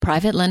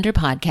Private Lender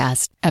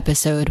Podcast,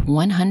 episode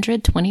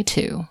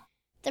 122.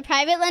 The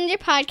Private Lender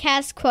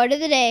Podcast quote of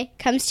the day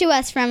comes to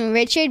us from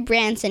Richard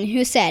Branson,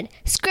 who said,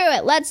 "Screw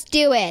it, let's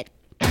do it."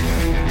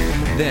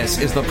 This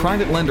is the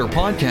Private Lender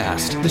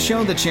Podcast, the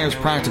show that shares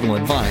practical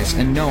advice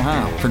and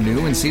know-how for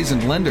new and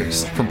seasoned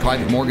lenders. From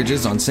private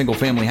mortgages on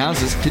single-family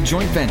houses to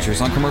joint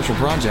ventures on commercial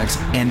projects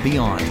and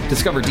beyond.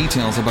 Discover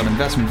details about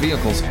investment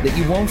vehicles that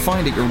you won't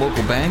find at your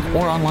local bank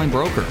or online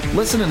broker.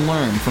 Listen and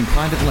learn from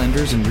private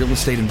lenders and real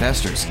estate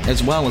investors,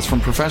 as well as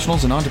from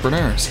professionals and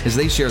entrepreneurs, as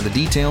they share the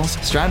details,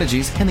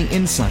 strategies, and the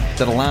insight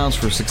that allows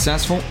for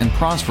successful and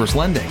prosperous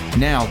lending.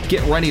 Now,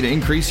 get ready to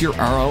increase your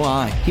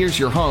ROI. Here's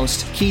your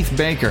host, Khleif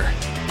Baker.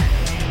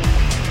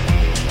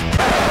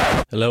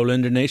 Hello,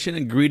 Lender Nation,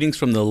 and greetings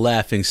from the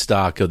laughing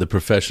stock of the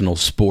professional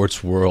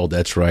sports world.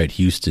 That's right,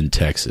 Houston,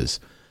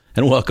 Texas.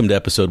 And welcome to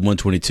episode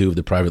 122 of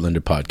the Private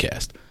Lender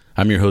Podcast.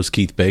 I'm your host,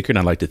 Khleif Baker, and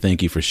I'd like to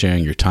thank you for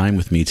sharing your time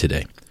with me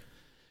today.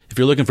 If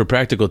you're looking for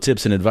practical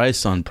tips and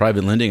advice on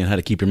private lending and how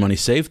to keep your money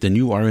safe, then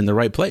you are in the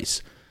right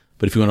place.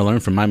 But if you want to learn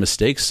from my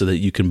mistakes so that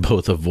you can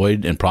both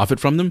avoid and profit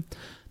from them,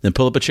 then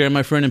pull up a chair,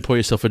 my friend, and pour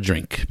yourself a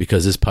drink,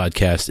 because this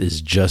podcast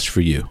is just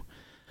for you.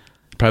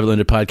 Private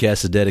Lender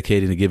Podcast is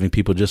dedicated to giving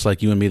people just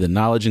like you and me the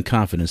knowledge and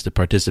confidence to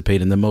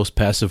participate in the most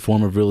passive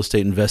form of real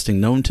estate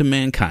investing known to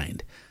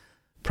mankind,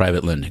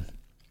 private lending.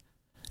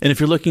 And if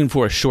you're looking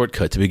for a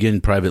shortcut to begin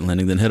private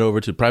lending, then head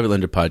over to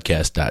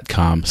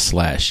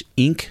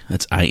privatelenderpodcast.com/Inc.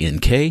 That's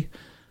INK,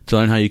 to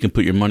learn how you can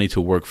put your money to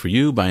work for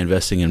you by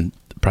investing in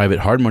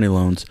private hard money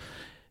loans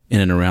in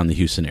and around the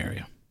Houston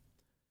area.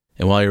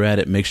 And while you're at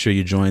it, make sure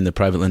you join the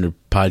Private Lender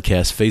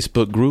Podcast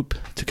Facebook group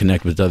to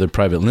connect with other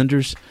private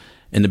lenders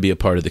and to be a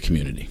part of the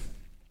community.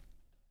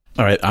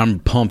 All right, I'm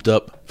pumped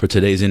up for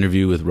today's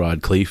interview with Rod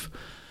Khleif.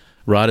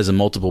 Rod is a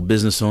multiple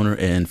business owner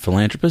and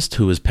philanthropist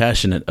who is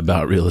passionate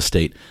about real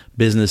estate,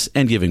 business,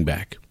 and giving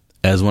back.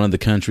 As one of the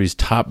country's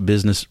top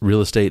business,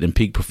 real estate, and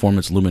peak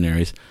performance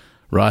luminaries,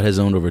 Rod has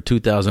owned over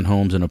 2,000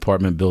 homes and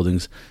apartment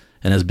buildings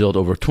and has built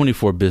over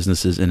 24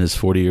 businesses in his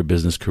 40-year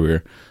business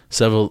career,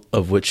 several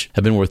of which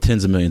have been worth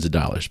tens of millions of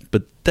dollars.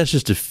 But that's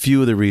just a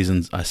few of the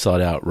reasons I sought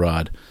out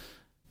Rod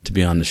to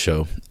be on the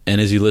show.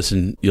 And as you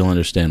listen, you'll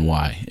understand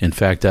why. In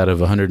fact, out of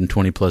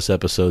 120 plus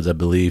episodes, I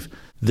believe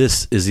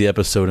this is the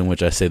episode in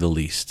which I say the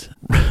least.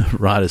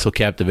 Rod is so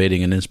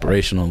captivating and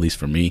inspirational, at least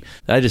for me,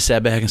 that I just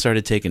sat back and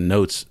started taking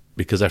notes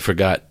because I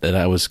forgot that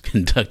I was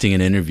conducting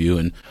an interview.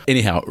 And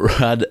anyhow,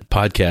 Rod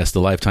podcast, the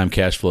Lifetime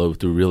Cash Flow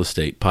Through Real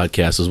Estate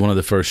podcast, was one of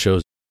the first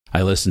shows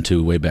I listened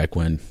to way back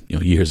when,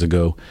 years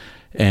ago.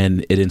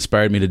 And it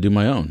inspired me to do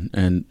my own.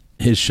 And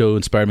his show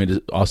inspired me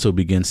to also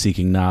begin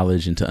seeking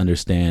knowledge and to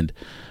understand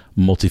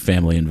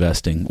multifamily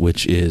investing,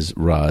 which is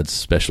Rod's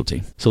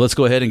specialty. So let's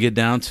go ahead and get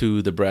down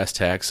to the brass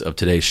tacks of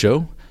today's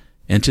show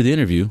and to the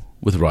interview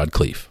with Rod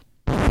Khleif.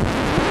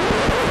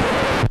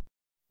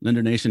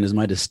 Lender Nation, is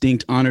my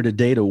distinct honor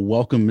today to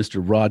welcome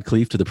Mr. Rod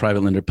Khleif to the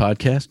Private Lender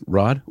Podcast.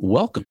 Rod,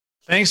 welcome.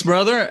 Thanks,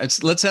 brother.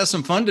 Let's have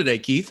some fun today,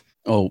 Keith.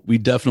 Oh, we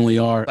definitely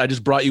are. I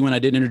just brought you in. I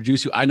didn't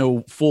introduce you. I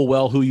know full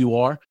well who you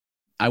are.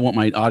 I want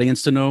my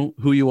audience to know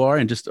who you are.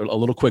 And just a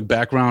little quick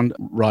background,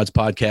 Rod's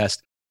podcast,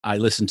 I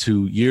listened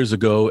to years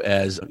ago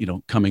as,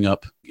 coming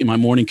up in my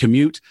morning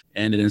commute,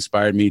 and it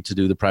inspired me to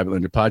do the Private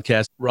Lender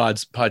Podcast.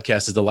 Rod's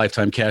podcast is the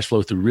Lifetime Cash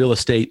Flow Through Real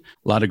Estate.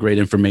 A lot of great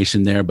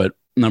information there. But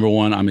number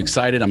one, I'm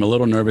excited. I'm a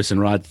little nervous. And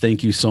Rod,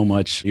 thank you so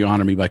much. You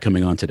honor me by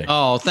coming on today.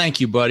 Oh,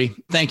 thank you, buddy.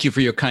 Thank you for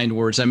your kind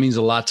words. That means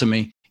a lot to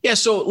me. Yeah.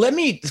 So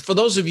for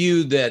those of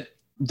you that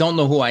don't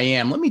know who I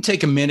am, let me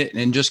take a minute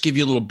and just give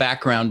you a little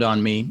background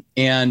on me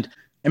and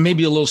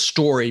maybe a little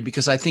story,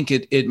 because I think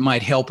it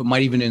might help. It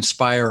might even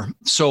inspire.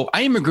 So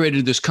I immigrated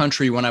to this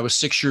country when I was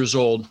 6 years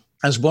old.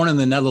 I was born in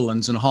the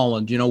Netherlands, in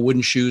Holland,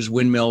 wooden shoes,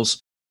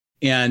 windmills.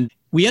 And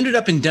we ended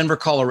up in Denver,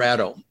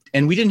 Colorado,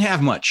 and we didn't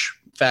have much.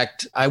 In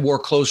fact, I wore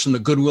clothes from the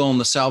Goodwill and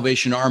the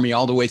Salvation Army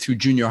all the way through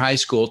junior high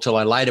school till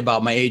I lied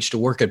about my age to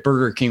work at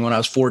Burger King when I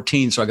was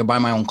 14 so I could buy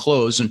my own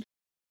clothes. And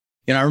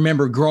I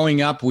remember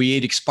growing up, we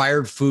ate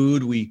expired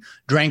food. We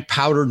drank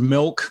powdered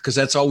milk because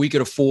that's all we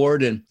could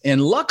afford.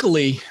 And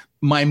luckily,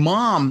 my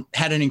mom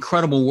had an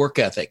incredible work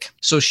ethic.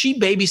 So she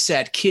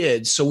babysat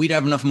kids so we'd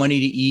have enough money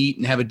to eat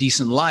and have a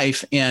decent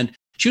life. And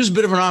she was a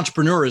bit of an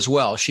entrepreneur as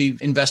well. She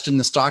invested in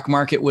the stock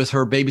market with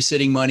her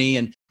babysitting money.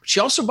 And she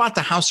also bought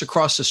the house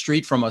across the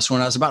street from us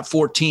when I was about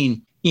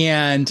 14.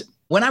 And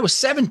when I was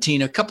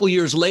 17, a couple of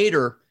years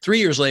later, 3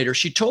 years later,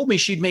 she told me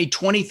she'd made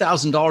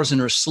 $20,000 in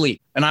her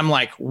sleep. And I'm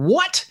like,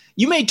 what?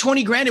 You made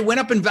 20 grand, it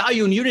went up in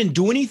value and you didn't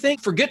do anything?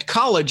 Forget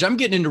college, I'm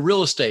getting into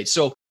real estate.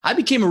 So I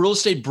became a real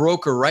estate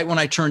broker right when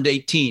I turned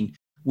 18.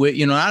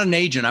 Not an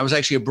agent. I was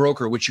actually a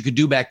broker, which you could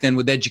do back then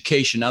with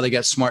education. Now they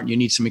got smart and you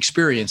need some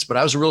experience. But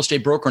I was a real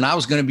estate broker and I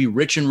was going to be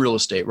rich in real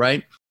estate,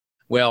 right?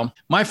 Well,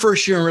 my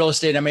first year in real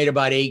estate, I made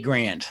about 8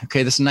 grand.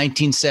 Okay, this is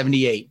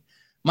 1978.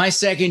 My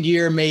second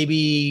year,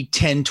 maybe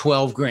 10,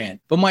 12 grand.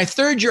 But my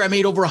third year, I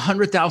made over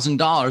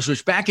 $100,000,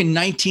 which back in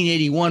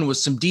 1981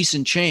 was some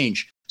decent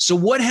change. So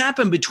what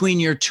happened between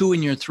year 2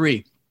 and year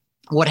 3?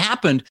 What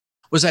happened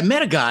was I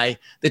met a guy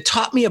that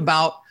taught me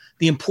about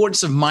the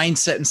importance of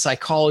mindset and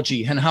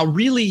psychology, and how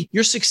really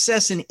your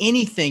success in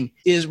anything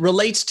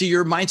relates to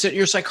your mindset and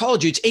your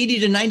psychology. It's 80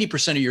 to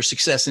 90% of your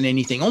success in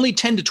anything. Only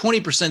 10 to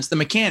 20% is the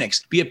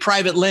mechanics, be it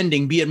private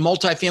lending, be it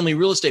multifamily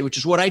real estate, which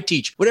is what I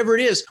teach. Whatever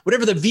it is,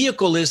 whatever the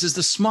vehicle is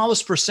the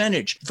smallest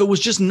percentage. If it was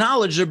just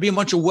knowledge, there'd be a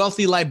bunch of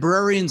wealthy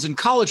librarians and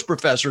college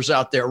professors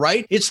out there,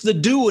 right? It's the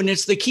do and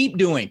it's the keep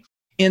doing.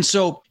 And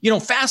so,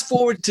 fast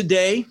forward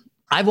today,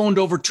 I've owned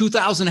over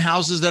 2,000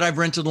 houses that I've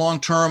rented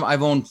long-term.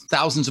 I've owned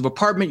thousands of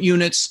apartment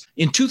units.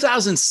 In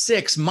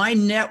 2006, my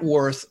net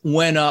worth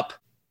went up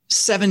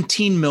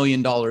 $17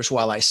 million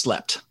while I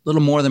slept, a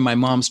little more than my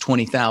mom's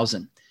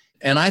 20,000.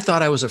 And I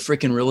thought I was a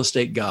freaking real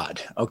estate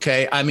god.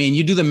 Okay. I mean,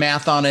 you do the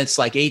math on it. It's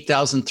like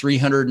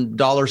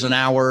 $8,300 an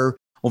hour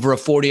over a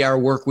 40-hour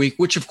work week,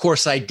 which of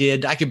course I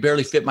did. I could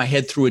barely fit my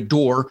head through a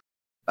door.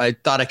 I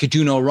thought I could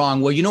do no wrong.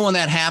 Well, when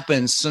that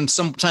happens, and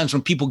sometimes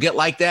when people get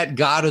like that,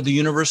 God or the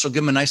universe will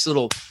give them a nice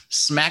little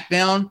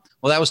smackdown.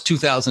 Well, that was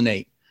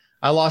 2008.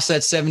 I lost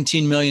that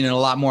 17 million and a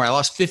lot more. I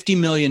lost $50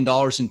 million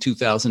in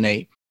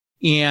 2008.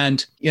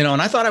 And,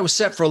 and I thought I was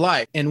set for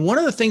life. And one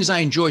of the things I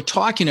enjoy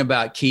talking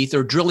about, Keith,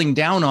 or drilling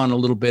down on a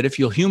little bit, if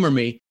you'll humor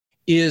me,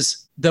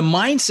 is the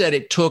mindset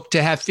it took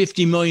to have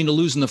 50 million to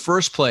lose in the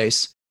first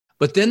place,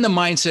 but then the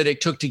mindset it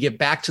took to get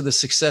back to the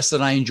success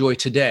that I enjoy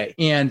today.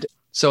 And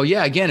so,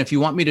 yeah, again, if you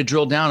want me to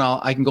drill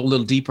down, I can go a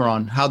little deeper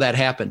on how that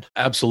happened.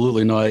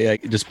 Absolutely. No,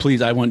 just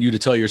please, I want you to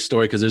tell your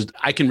story because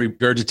I can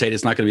regurgitate.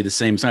 It's not going to be the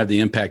same. It's not have the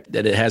impact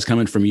that it has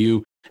coming from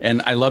you.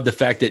 And I love the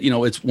fact that,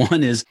 it's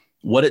one is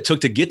what it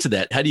took to get to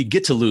that. How do you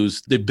get to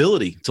lose the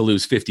ability to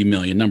lose 50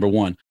 million? Number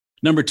one.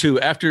 Number two,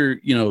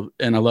 after,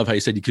 and I love how you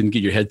said you couldn't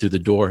get your head through the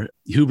door,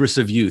 hubris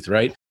of youth,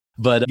 right?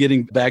 But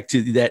getting back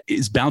to that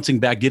is bouncing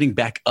back, getting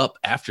back up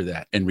after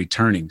that and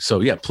returning. So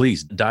yeah,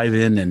 please dive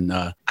in. And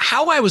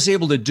how I was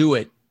able to do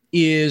it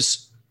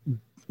is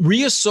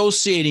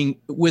reassociating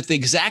with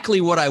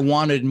exactly what I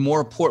wanted, and more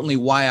importantly,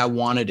 why I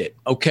wanted it.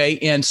 Okay.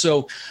 And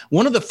so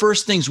one of the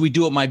first things we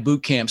do at my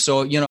boot camp,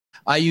 so,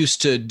 I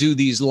used to do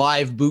these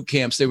live boot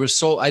camps.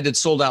 I did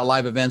sold out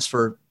live events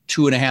for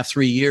 2.5,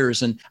 3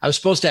 years. And I was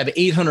supposed to have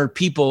 800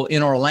 people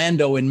in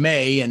Orlando in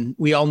May. And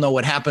we all know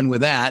what happened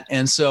with that.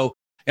 And so,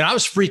 and I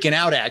was freaking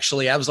out,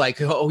 actually. I was like,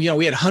 we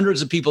had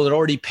hundreds of people that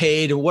already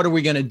paid. What are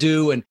we going to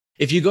do? And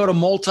if you go to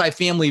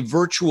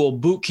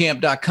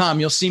multifamilyvirtualbootcamp.com,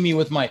 you'll see me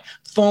with my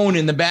phone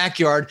in the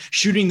backyard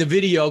shooting the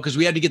video because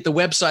we had to get the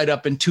website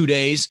up in 2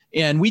 days.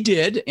 And we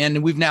did.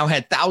 And we've now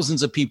had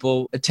thousands of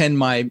people attend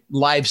my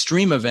live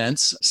stream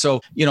events.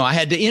 So, I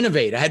had to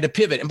innovate. I had to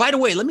pivot. And by the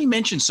way, let me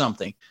mention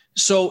something.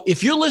 So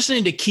if you're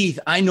listening to Keith,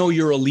 I know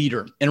you're a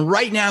leader. And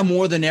right now,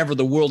 more than ever,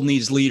 the world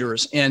needs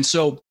leaders. And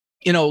so,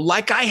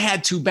 like I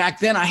had to back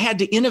then, I had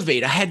to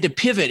innovate. I had to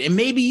pivot. And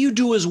maybe you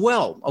do as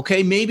well.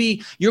 Okay.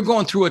 Maybe you're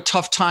going through a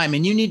tough time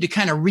and you need to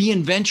kind of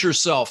reinvent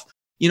yourself.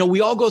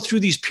 We all go through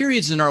these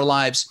periods in our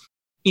lives,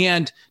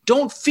 and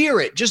don't fear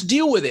it. Just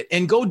deal with it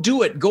and go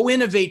do it. Go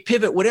innovate,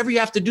 pivot, whatever you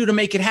have to do to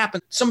make it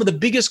happen. Some of the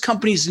biggest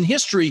companies in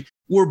history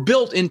were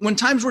built when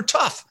times were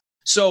tough.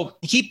 So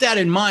keep that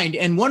in mind.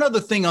 And one other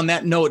thing on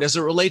that note, as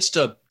it relates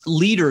to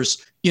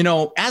leaders,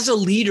 as a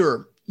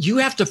leader, you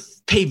have to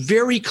pay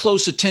very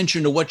close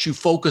attention to what you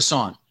focus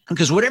on,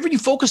 because whatever you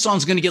focus on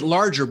is going to get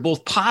larger,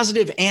 both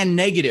positive and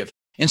negative.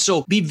 And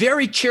so be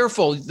very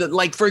careful that,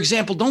 like, for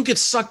example, don't get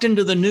sucked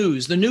into the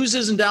news. The news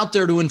isn't out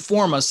there to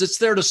inform us. It's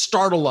there to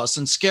startle us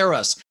and scare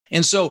us.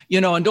 And so,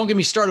 and don't get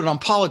me started on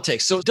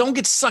politics. So don't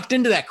get sucked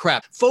into that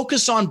crap.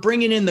 Focus on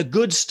bringing in the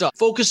good stuff,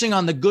 focusing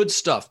on the good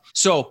stuff.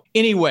 So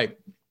anyway,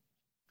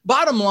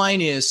 bottom line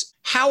is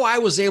how I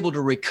was able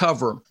to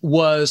recover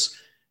was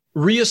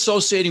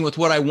reassociating with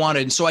what I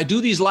wanted. And so I do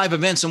these live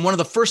events. And one of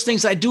the first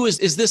things I do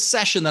is this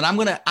session that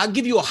I'll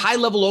give you a high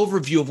level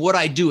overview of what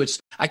I do.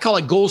 I call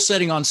it goal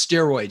setting on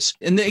steroids.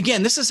 And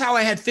again, this is how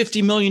I had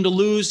 50 million to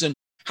lose and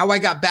how I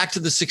got back to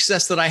the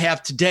success that I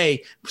have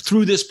today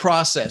through this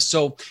process.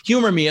 So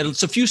humor me.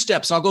 It's a few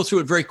steps. I'll go through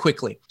it very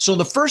quickly. So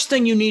the first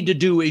thing you need to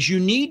do is you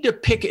need to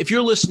pick, if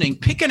you're listening,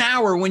 pick an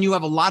hour when you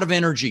have a lot of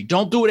energy.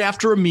 Don't do it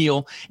after a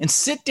meal, and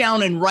sit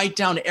down and write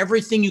down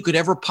everything you could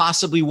ever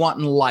possibly want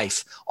in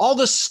life. All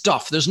the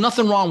stuff. There's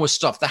nothing wrong with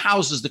stuff. The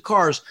houses, the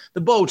cars,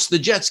 the boats, the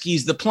jet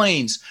skis, the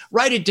planes.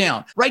 Write it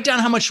down. Write down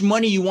how much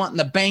money you want in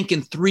the bank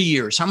in 3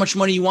 years, how much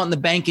money you want in the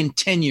bank in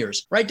 10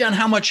 years. Write down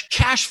how much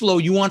cash flow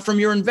you want from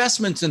your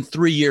investments in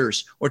 3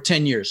 years or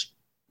 10 years.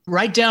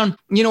 Write down,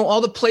 all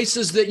the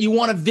places that you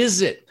want to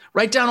visit.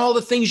 Write down all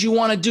the things you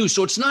want to do.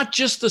 So it's not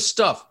just the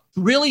stuff.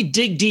 Really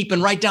dig deep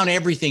and write down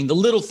everything, the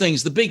little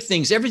things, the big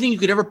things, everything you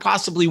could ever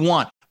possibly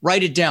want.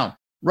 Write it down.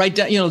 Write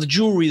down, the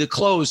jewelry, the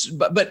clothes,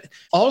 but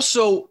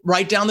also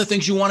write down the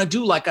things you want to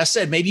do. Like I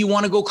said, maybe you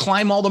want to go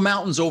climb all the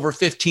mountains over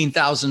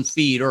 15,000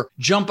 feet or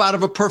jump out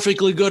of a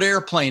perfectly good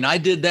airplane. I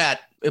did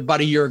that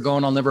about a year ago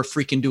and I'll never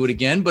freaking do it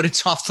again, but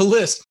it's off the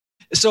list.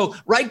 So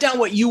write down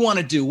what you want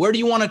to do. Where do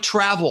you want to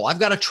travel? I've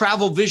got a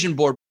travel vision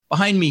board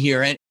behind me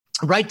here. And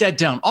Write that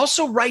down.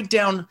 Also write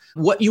down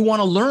what you want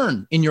to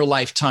learn in your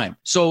lifetime.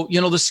 So,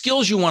 the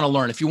skills you want to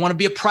learn. If you want to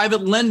be a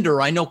private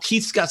lender, I know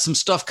Keith's got some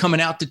stuff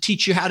coming out to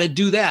teach you how to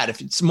do that.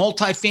 If it's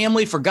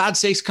multifamily, for God's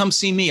sakes, come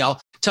see me. I'll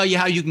tell you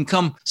how you can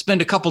come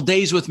spend a couple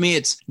days with me.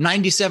 It's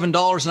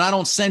 $97 and I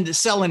don't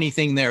sell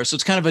anything there. So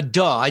it's kind of a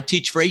duh. I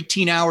teach for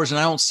 18 hours and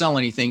I don't sell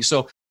anything.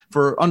 So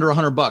for under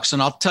 $100,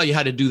 and I'll tell you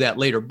how to do that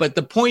later. But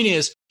the point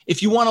is,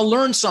 if you want to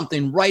learn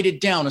something, write it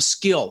down, a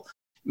skill,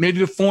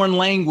 maybe a foreign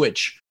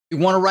language. You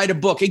want to write a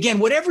book. Again,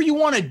 whatever you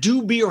want to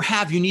do, be, or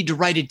have, you need to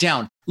write it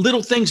down.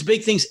 Little things,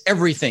 big things,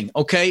 everything,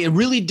 okay? And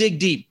really dig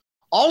deep.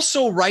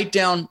 Also write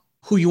down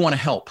who you want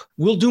to help.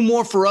 We'll do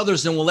more for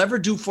others than we'll ever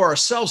do for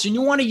ourselves. And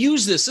you want to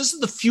use this. This is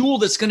the fuel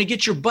that's going to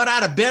get your butt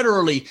out of bed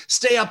early,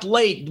 stay up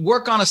late,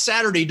 work on a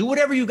Saturday, do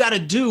whatever you got to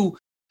do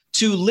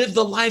to live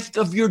the life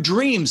of your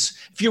dreams.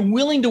 If you're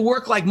willing to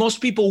work like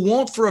most people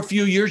won't for a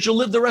few years, you'll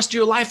live the rest of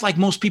your life like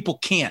most people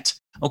can't,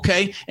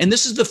 okay? And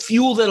this is the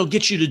fuel that'll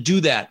get you to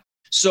do that.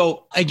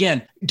 So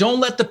again, don't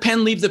let the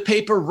pen leave the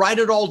paper. Write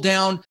it all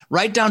down.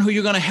 Write down who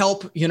you're going to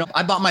help.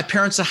 I bought my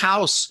parents a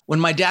house when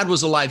my dad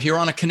was alive here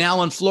on a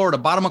canal in Florida,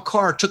 bought them a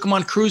car, took them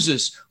on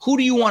cruises. Who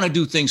do you want to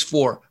do things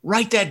for?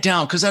 Write that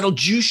down because that'll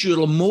juice you.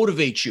 It'll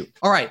motivate you.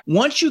 All right.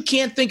 Once you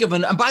can't think of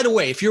and by the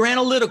way, if you're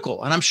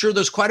analytical, and I'm sure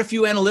there's quite a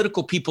few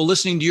analytical people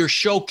listening to your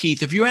show,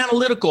 Keith, if you're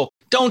analytical,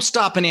 don't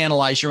stop and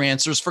analyze your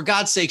answers. For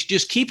God's sakes,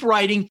 just keep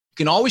writing. You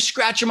can always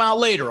scratch them out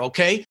later.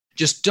 Okay.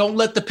 Just don't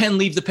let the pen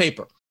leave the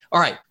paper. All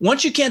right.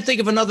 Once you can't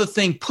think of another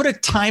thing, put a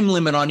time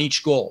limit on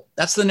each goal.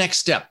 That's the next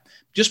step.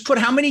 Just put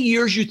how many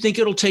years you think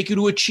it'll take you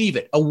to achieve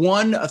it. A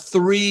 1, a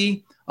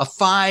 3, a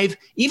 5,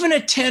 even a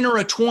 10 or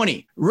a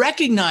 20.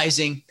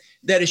 Recognizing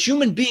that as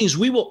human beings,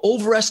 we will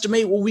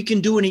overestimate what we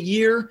can do in a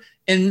year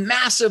and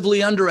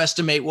massively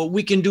underestimate what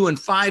we can do in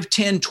 5,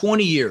 10,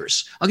 20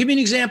 years. I'll give you an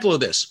example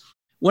of this.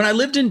 When I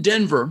lived in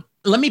Denver,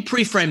 let me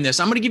pre-frame this.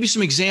 I'm going to give you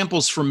some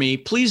examples for me.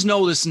 Please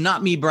know this is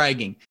not me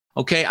bragging.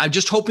 Okay. I'm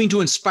just hoping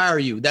to inspire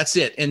you. That's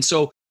it. And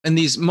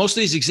most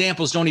of these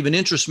examples don't even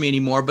interest me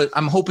anymore, but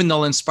I'm hoping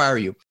they'll inspire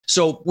you.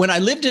 So when I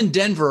lived in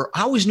Denver,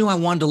 I always knew I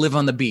wanted to live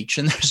on the beach,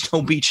 and there's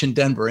no beach in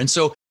Denver. And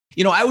so,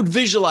 I would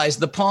visualize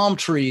the palm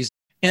trees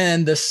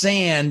and the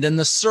sand and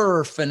the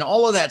surf and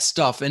all of that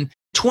stuff. And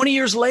 20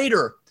 years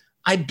later,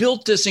 I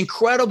built this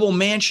incredible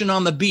mansion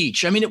on the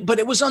beach. But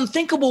it was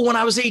unthinkable when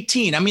I was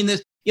 18.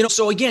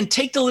 So again,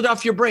 take the lid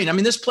off your brain.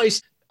 This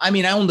place, I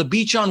owned the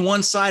beach on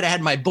one side. I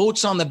had my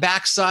boats on the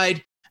backside.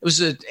 It was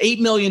an $8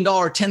 million,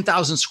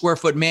 10,000 square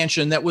foot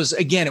mansion. That was,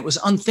 again, it was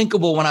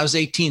unthinkable when I was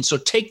 18. So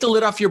take the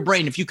lid off your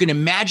brain. If you can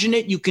imagine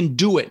it, you can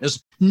do it.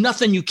 There's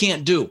nothing you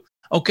can't do.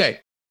 Okay.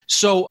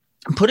 So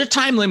put a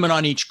time limit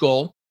on each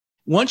goal.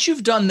 Once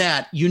you've done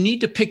that, you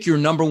need to pick your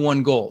number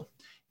one goal.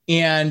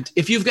 And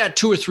if you've got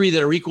 2 or 3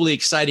 that are equally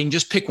exciting,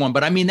 just pick one.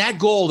 But that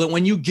goal that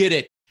when you get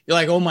it, you're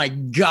like, oh my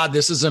God,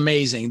 this is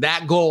amazing.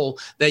 That goal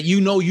that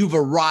you've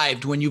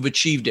arrived when you've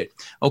achieved it.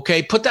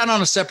 Okay. Put that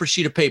on a separate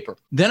sheet of paper.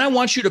 Then I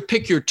want you to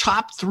pick your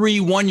top 3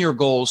 1-year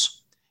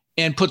goals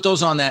and put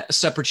those on that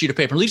separate sheet of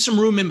paper. Leave some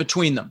room in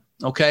between them.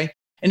 Okay.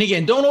 And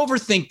again, don't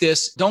overthink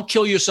this. Don't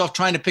kill yourself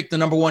trying to pick the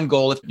number one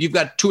goal. If you've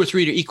got 2 or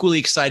 3 that are equally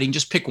exciting,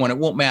 just pick one. It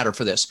won't matter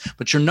for this,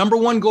 but your number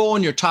one goal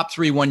and your top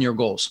 3 1-year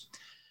goals.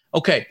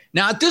 Okay.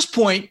 Now at this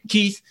point,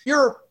 Keith,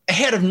 you're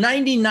ahead of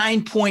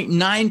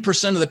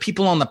 99.9% of the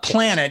people on the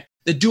planet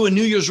that do a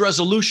New Year's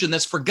resolution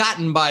that's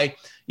forgotten by,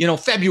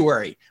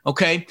 February.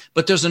 Okay.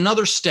 But there's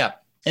another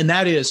step, and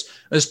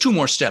there's 2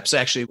 more steps,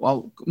 actually.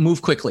 I'll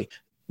move quickly.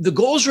 The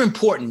goals are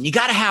important. You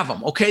got to have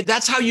them. Okay.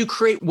 That's how you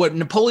create what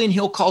Napoleon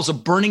Hill calls a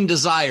burning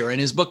desire in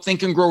his book,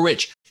 Think and Grow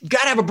Rich. You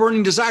got to have a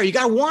burning desire. You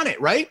got to want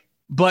it, right?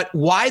 But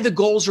why the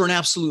goals are an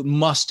absolute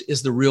must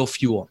is the real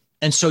fuel.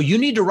 And so you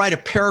need to write a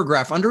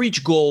paragraph under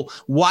each goal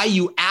why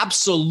you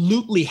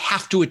absolutely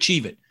have to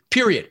achieve it,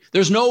 period.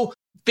 There's no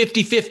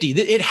 50-50.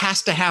 It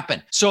has to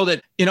happen so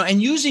that,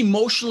 and use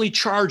emotionally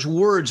charged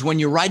words when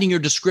you're writing your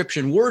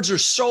description. Words are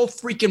so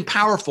freaking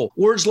powerful.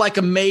 Words like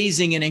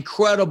amazing and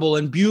incredible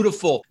and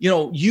beautiful,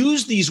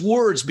 use these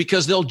words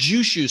because they'll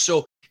juice you.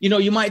 So,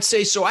 you might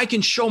say, so I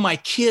can show my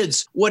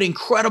kids what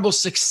incredible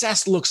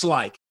success looks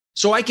like.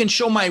 So I can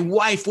show my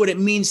wife what it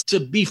means to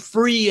be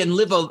free and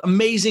live an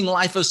amazing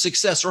life of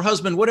success, or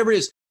husband, whatever it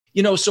is,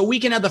 so we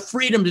can have the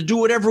freedom to do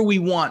whatever we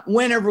want,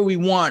 whenever we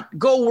want,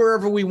 go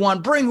wherever we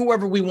want, bring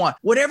whoever we want,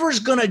 whatever's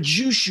going to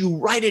juice you,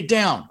 write it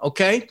down.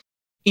 Okay.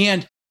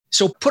 And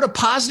so put a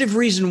positive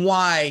reason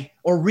why,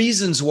 or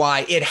reasons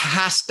why it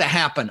has to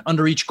happen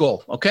under each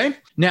goal. Okay.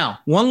 Now,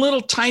 one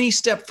little tiny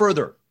step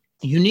further.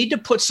 You need to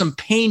put some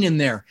pain in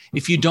there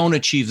if you don't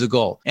achieve the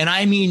goal. And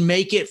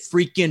make it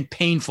freaking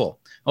painful.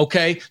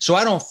 Okay. So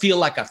I don't feel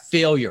like a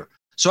failure.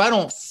 So I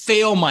don't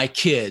fail my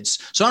kids.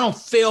 So I don't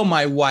fail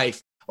my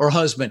wife or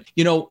husband.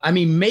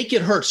 Make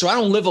it hurt. So I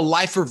don't live a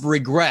life of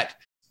regret.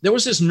 There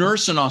was this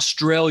nurse in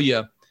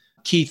Australia,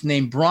 Keith,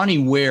 named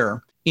Bronnie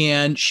Ware,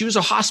 and she was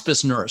a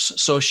hospice nurse.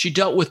 So she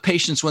dealt with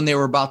patients when they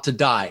were about to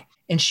die.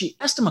 And she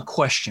asked them a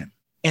question.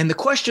 And the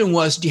question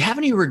was, do you have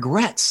any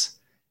regrets?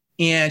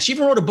 And she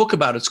even wrote a book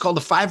about it. It's called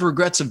The 5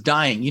 Regrets of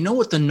Dying. You know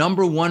what the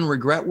number one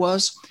regret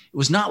was? It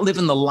was not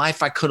living the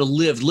life I could have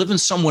lived, living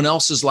someone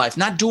else's life,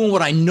 not doing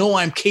what I know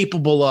I'm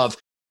capable of.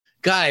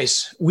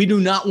 Guys, we do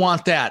not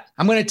want that.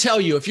 I'm going to tell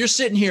you, if you're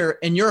sitting here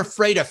and you're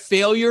afraid of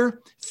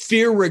failure,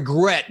 fear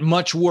regret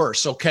much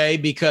worse, okay?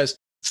 Because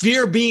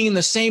fear being in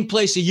the same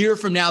place a year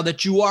from now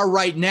that you are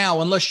right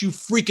now, unless you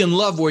freaking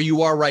love where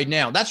you are right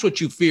now. That's what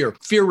you fear.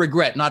 Fear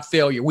regret, not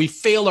failure. We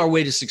fail our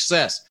way to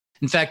success.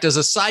 In fact, as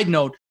a side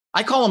note,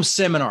 I call them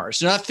seminars.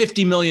 That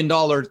 $50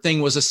 million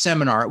thing was a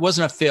seminar. It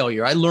wasn't a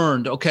failure. I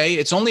learned, okay?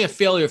 It's only a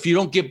failure if you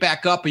don't get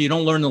back up or you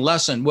don't learn the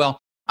lesson. Well,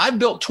 I've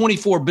built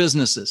 24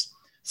 businesses.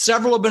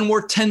 Several have been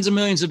worth tens of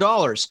millions of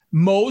dollars.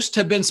 Most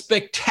have been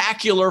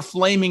spectacular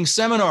flaming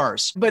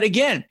seminars. But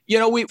again,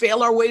 we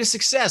fail our way to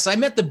success. I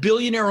met the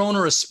billionaire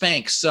owner of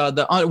Spanx,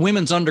 the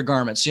women's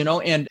undergarments,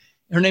 and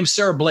her name's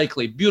Sarah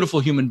Blakely, beautiful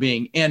human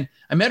being. And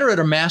I met her at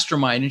her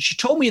mastermind, and she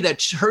told me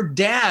that her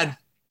dad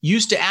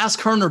used to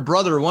ask her and her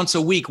brother once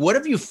a week, what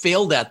have you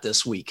failed at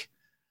this week?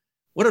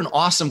 What an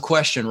awesome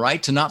question,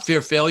 right? To not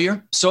fear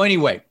failure. So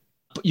anyway,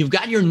 you've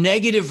got your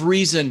negative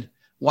reason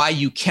why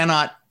you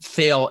cannot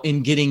fail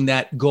in getting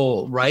that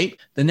goal, right?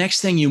 The next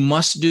thing you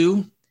must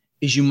do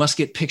is you must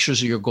get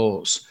pictures of your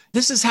goals.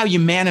 This is how you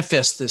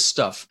manifest this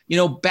stuff.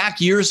 Back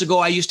years ago,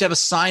 I used to have a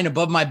sign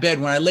above my bed.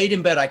 When I laid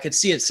in bed, I could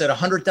see it said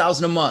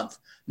 100,000 a month.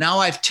 Now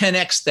I've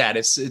 10x that.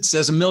 It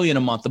says $1 million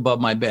a month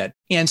above my bed.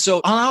 And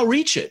so I'll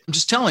reach it. I'm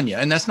just telling you.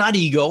 And that's not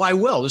ego. I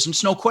will.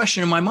 There's no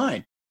question in my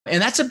mind.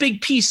 And that's a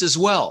big piece as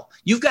well.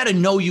 You've got to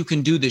know you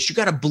can do this. You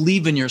got to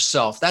believe in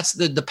yourself. That's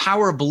the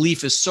power of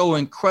belief is so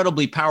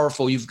incredibly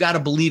powerful. You've got to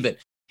believe it.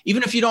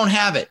 Even if you don't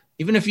have it,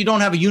 even if you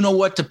don't have a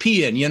what to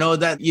pee in,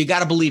 that you got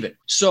to believe it.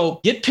 So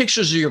get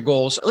pictures of your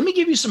goals. Let me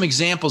give you some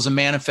examples of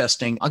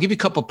manifesting. I'll give you a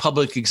couple of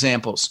public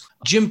examples.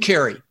 Jim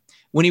Carrey,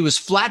 when he was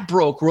flat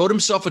broke, wrote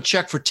himself a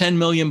check for $10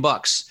 million.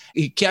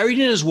 He carried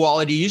it in his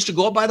wallet. He used to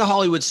go up by the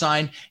Hollywood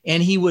sign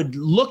and he would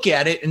look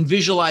at it and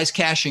visualize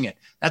cashing it.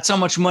 That's how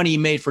much money he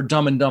made for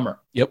Dumb and Dumber.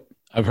 Yep.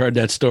 I've heard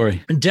that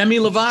story. Demi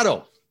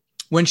Lovato,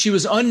 when she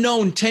was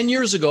unknown 10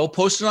 years ago,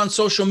 posted on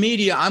social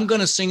media, I'm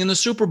going to sing in the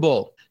Super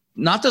Bowl.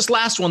 Not this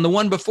last one, the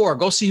one before.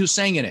 Go see who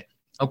sang in it.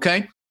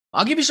 Okay.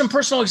 I'll give you some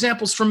personal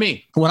examples from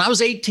me. When I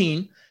was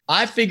 18,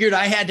 I figured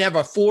I had to have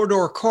a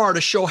 4-door car to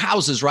show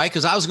houses, right?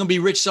 Because I was going to be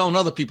rich selling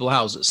other people's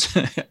houses.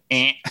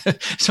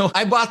 So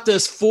I bought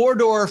this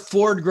 4-door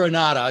Ford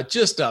Granada,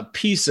 just a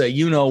piece of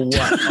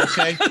you-know-what,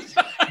 okay?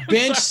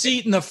 Bench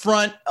seat in the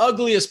front,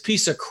 ugliest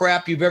piece of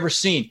crap you've ever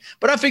seen.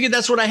 But I figured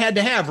that's what I had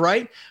to have,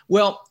 right?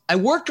 Well, I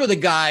worked with a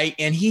guy,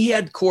 and he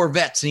had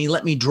Corvettes, and he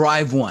let me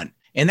drive one.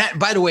 And that,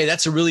 by the way,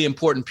 that's a really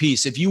important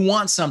piece. If you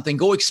want something,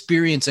 go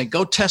experience it.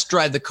 Go test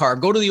drive the car.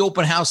 Go to the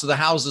open house of the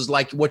houses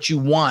like what you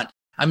want.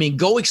 I mean,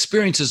 go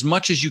experience as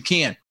much as you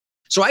can.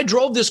 So I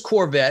drove this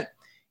Corvette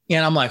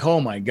and I'm like,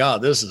 oh my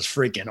God, this is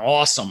freaking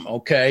awesome.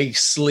 Okay.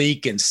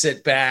 Sleek and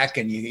sit back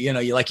and you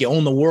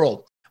own the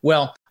world.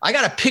 Well, I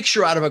got a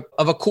picture out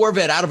of a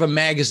Corvette out of a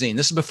magazine.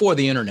 This is before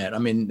the internet. I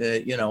mean,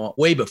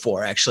 way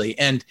before actually.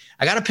 And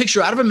I got a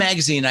picture out of a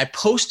magazine. I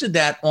posted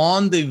that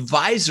on the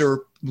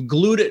visor,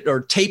 glued it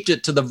or taped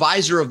it to the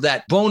visor of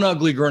that bone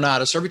ugly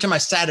Granada. So every time I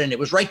sat in it, it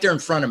was right there in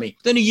front of me.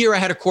 Then a year I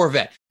had a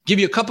Corvette. Give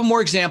you a couple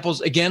more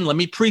examples. Again, let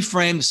me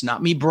pre-frame. It's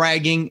not me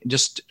bragging,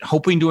 just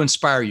hoping to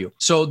inspire you.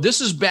 So this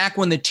is back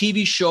when the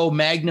TV show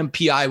Magnum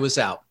P.I. was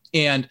out.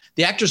 And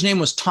the actor's name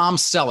was Tom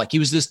Selleck. He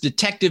was this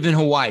detective in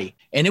Hawaii.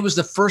 And it was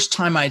the first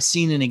time I'd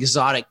seen an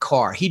exotic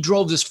car. He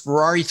drove this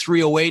Ferrari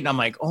 308. And I'm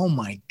like, oh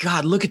my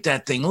God, look at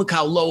that thing. Look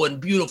how low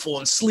and beautiful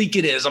and sleek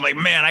it is. I'm like,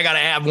 man, I got to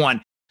have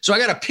one. So I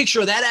got a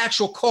picture of that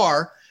actual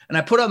car. And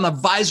I put it on the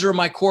visor of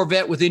my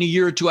Corvette. Within a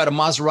year or two, I had a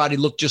Maserati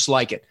look just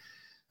like it.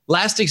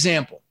 Last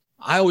example.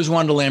 I always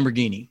wanted a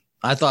Lamborghini.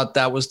 I thought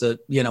that was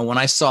when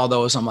I saw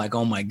those, I'm like,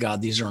 oh my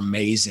God, these are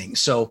amazing.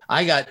 So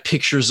I got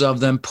pictures of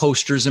them,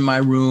 posters in my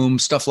room,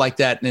 stuff like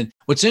that. And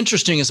what's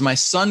interesting is my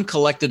son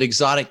collected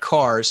exotic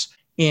cars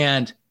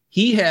and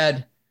he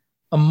had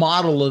a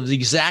model of the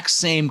exact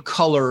same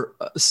color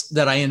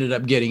that I ended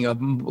up getting,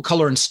 a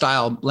color and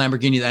style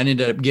Lamborghini that I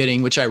ended up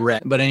getting, which I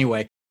read. But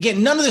anyway,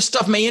 again, none of this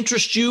stuff may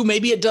interest you.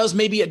 Maybe it does,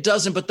 maybe it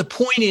doesn't. But the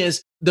point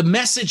is, the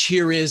message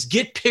here is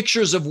get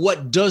pictures of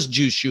what does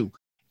juice you.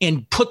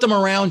 And put them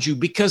around you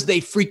because they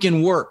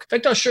freaking work. In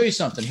fact, I'll show you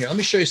something here. Let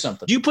me show you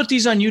something. Do you put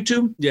these on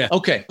YouTube? Yeah.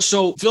 Okay.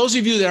 So for those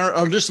of you that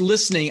are just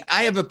listening,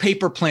 I have a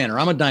paper planner.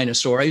 I'm a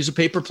dinosaur. I use a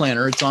paper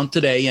planner. It's on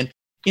today. And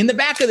in the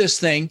back of this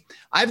thing,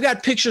 I've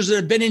got pictures that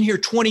have been in here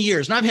 20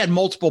 years. And I've had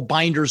multiple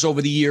binders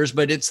over the years,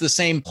 but it's the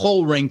same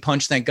hole ring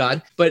punch, thank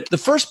God. But the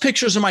first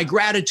pictures are my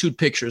gratitude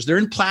pictures. They're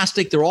in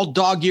plastic. They're all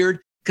dog-eared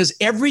because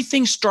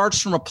everything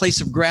starts from a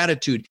place of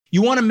gratitude.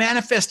 You want to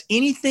manifest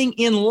anything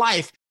in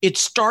life, it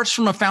starts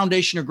from a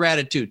foundation of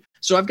gratitude.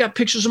 So I've got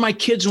pictures of my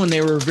kids when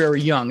they were very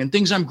young and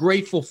things I'm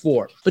grateful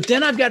for. But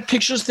then I've got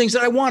pictures of things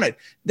that I wanted.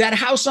 That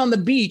house on the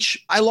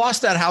beach, I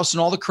lost that house and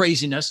all the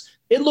craziness.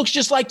 It looks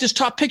just like this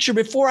top picture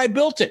before I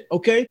built it,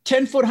 okay?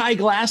 10-foot high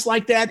glass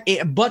like that,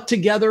 butt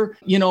together,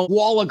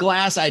 wall of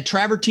glass. I had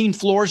travertine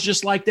floors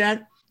just like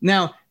that.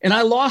 Now, and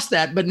I lost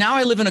that, but now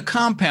I live in a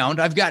compound.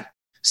 I've got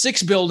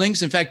 6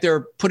 buildings. In fact,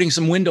 they're putting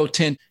some window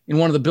tint in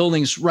one of the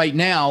buildings right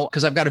now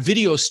because I've got a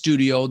video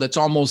studio that's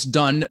almost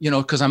done,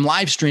 because I'm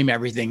live stream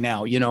everything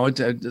now,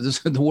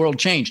 the world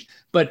changed.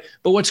 But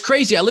what's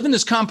crazy, I live in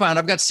this compound.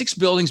 I've got 6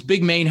 buildings,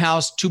 big main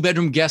house,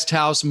 2-bedroom guest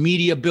house,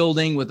 media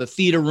building with a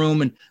theater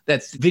room and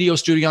that video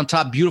studio on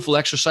top, beautiful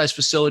exercise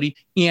facility.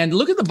 And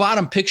look at the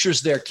bottom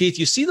pictures there, Keith.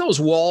 You see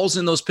those walls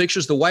in those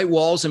pictures, the white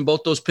walls in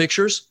both those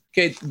pictures?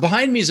 Okay,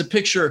 behind me is a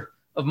picture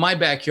of my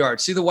backyard.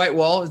 See the white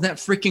wall? Isn't that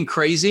freaking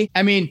crazy?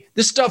 I mean,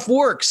 this stuff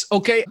works.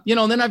 Okay.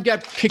 Then I've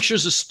got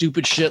pictures of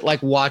stupid shit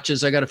like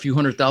watches. I got a few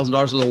 $100,000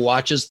 worth of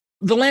watches.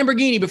 The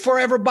Lamborghini, before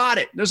I ever bought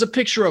it, there's a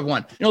picture of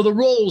one. The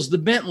Rolls, the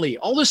Bentley,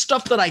 all this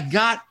stuff that I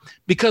got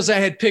because I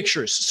had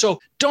pictures. So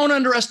don't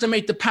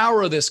underestimate the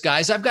power of this,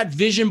 guys. I've got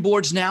vision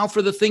boards now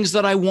for the things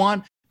that I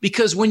want.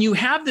 Because when you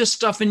have this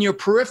stuff in your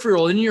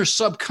peripheral, in your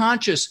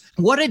subconscious,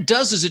 what it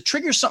does is it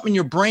triggers something in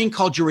your brain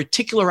called your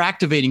reticular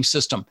activating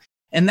system.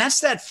 And that's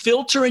that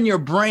filter in your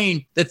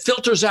brain that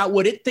filters out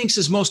what it thinks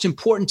is most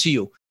important to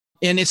you.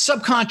 And it's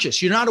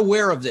subconscious. You're not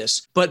aware of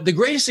this. But the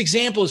greatest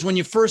example is when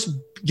you first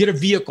get a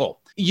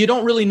vehicle. You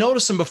don't really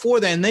notice them before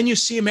then, and then you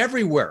see them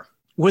everywhere.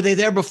 Were they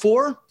there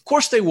before? Of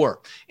course they were.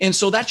 And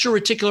so that's your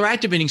reticular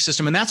activating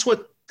system. And that's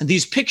what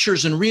these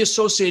pictures and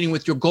reassociating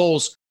with your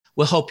goals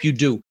will help you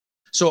do.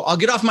 So I'll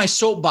get off my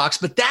soapbox,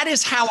 but that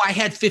is how I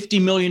had 50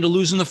 million to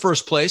lose in the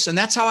first place. And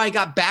that's how I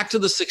got back to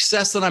the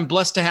success that I'm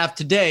blessed to have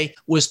today,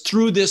 was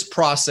through this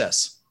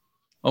process.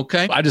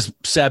 Okay. I just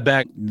sat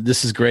back.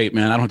 This is great,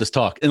 man. I don't have to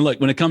talk. And look,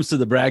 when it comes to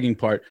the bragging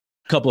part,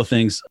 a couple of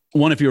things.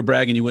 One, if you were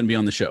bragging, you wouldn't be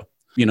on the show.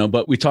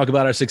 But we talk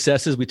about our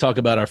successes. We talk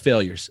about our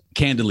failures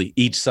candidly,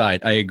 each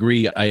side. I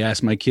agree. I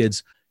ask my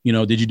kids,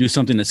 did you do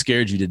something that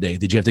scared you today?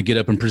 Did you have to get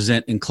up and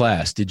present in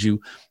class? Did you,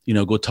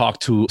 go talk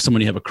to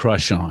someone you have a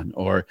crush on?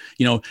 Or,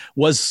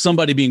 was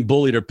somebody being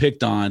bullied or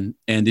picked on?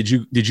 And did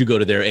you go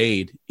to their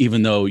aid,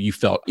 even though you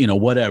felt,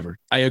 whatever?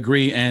 I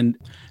agree. And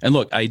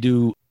look, I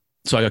do.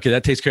 So, okay,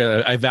 that takes care of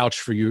that. I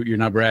vouch for you. You're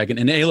not bragging.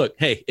 And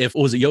hey, if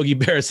was it Yogi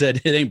Berra said,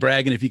 it ain't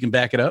bragging if you can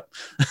back it up,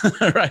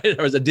 right?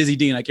 Or was it Dizzy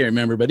Dean? I can't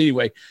remember. But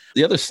anyway,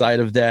 the other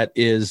side of that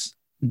is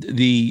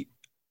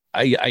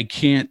I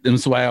can't, and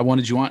that's why I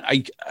wanted you on.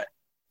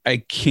 I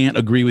can't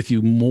agree with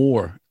you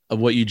more of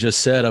what you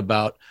just said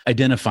about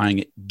identifying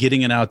it,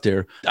 getting it out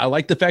there. I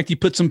like the fact you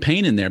put some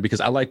pain in there,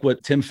 because I like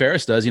what Tim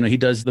Ferriss does. He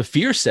does the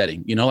fear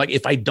setting, like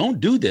if I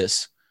don't do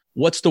this,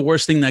 what's the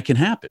worst thing that can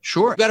happen?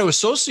 Sure. You got to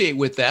associate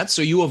with that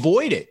so you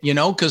avoid it,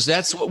 because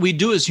that's what we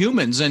do as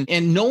humans.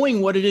 And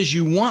knowing what it is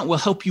you want will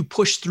help you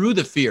push through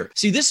the fear.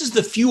 See, this is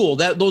the fuel,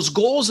 that those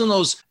goals and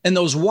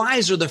those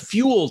whys are the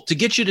fuel to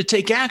get you to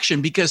take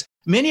action, because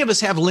many of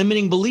us have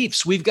limiting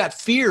beliefs. We've got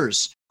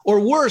fears, or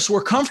worse,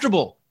 we're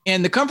comfortable.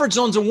 And the comfort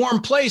zone's a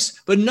warm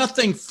place, but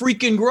nothing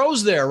freaking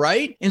grows there,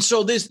 right? And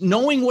so this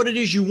knowing what it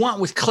is you want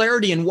with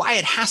clarity and why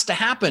it has to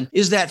happen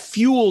is that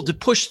fuel to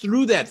push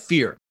through that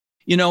fear.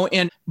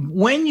 And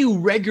when you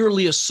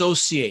regularly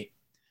associate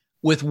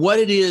with what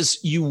it is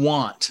you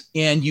want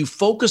and you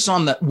focus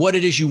on what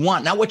it is you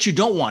want, not what you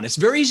don't want, it's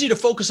very easy to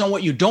focus on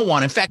what you don't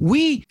want. In fact,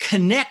 we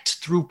connect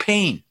through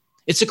pain.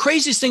 It's the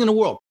craziest thing in the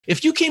world.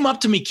 If you came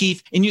up to me,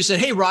 Keith, and you said,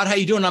 "Hey, Rod, how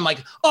you doing?" I'm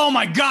like, "Oh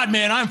my God,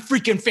 man, I'm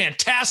freaking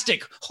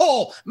fantastic.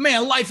 Oh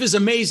man, life is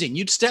amazing."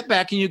 You'd step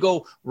back and you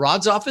go,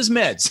 "Rod's off his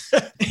meds."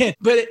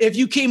 But if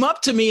you came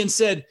up to me and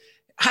said,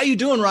 "How you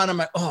doing, Rod?" I'm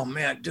like, "Oh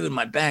man, dude,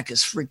 my back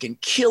is freaking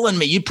killing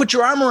me." You put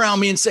your arm around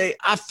me and say,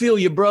 "I feel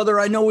you, brother.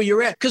 I know where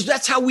you're at." Because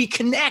that's how we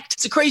connect.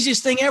 It's the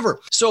craziest thing ever.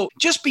 So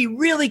just be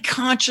really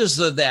conscious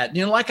of that.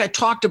 Like I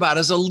talked about,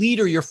 as a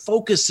leader, your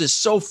focus is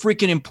so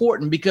freaking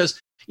important, because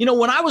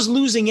when I was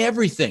losing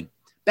everything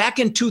back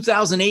in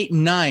 2008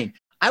 and 9,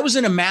 I was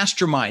in a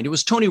mastermind. It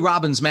was Tony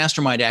Robbins'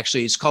 mastermind,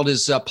 actually. It's called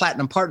his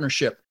Platinum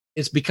Partnership.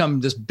 It's become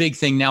this big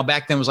thing now.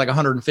 Back then it was like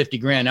 150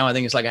 grand. Now I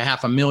think it's like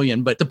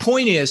 $500,000. But the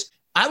point is,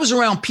 I was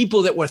around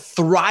people that were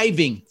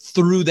thriving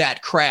through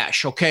that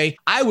crash, okay?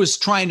 I was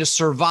trying to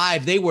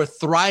survive. They were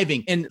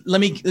thriving. And let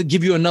me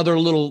give you another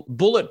little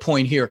bullet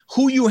point here.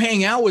 Who you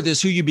hang out with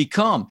is who you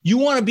become. You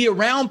want to be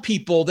around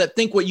people that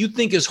think what you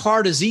think is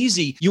hard is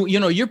easy.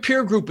 Your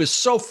peer group is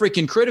so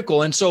freaking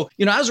critical. And so,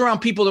 I was around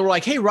people that were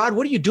like, "Hey, Rod,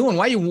 what are you doing?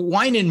 Why are you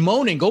whining and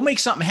moaning? Go make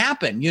something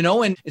happen,"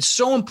 And it's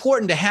so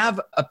important to have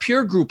a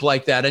peer group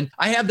like that. And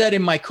I have that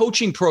in my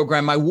coaching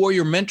program, my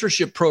Warrior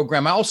Mentorship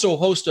program. I also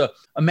host a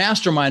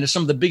mastermind of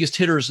some of the biggest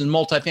hitters in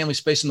multifamily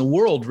space in the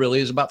world. Really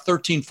is about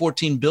 13,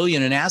 14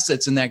 billion in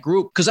assets in that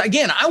group. Because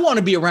again, I want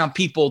to be around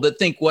people that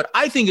think what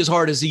I think is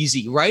hard is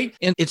easy, right?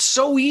 And it's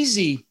so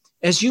easy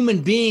as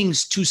human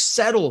beings to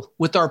settle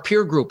with our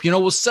peer group.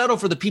 We'll settle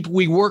for the people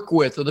we work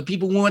with or the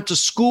people we went to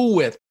school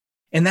with.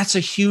 And that's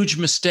a huge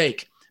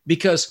mistake,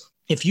 because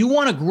if you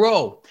want to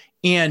grow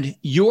and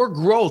your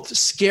growth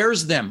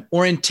scares them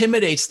or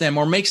intimidates them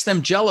or makes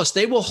them jealous,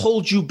 they will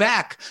hold you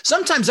back,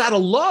 sometimes out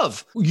of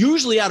love,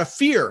 usually out of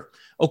fear.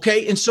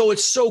 Okay. And so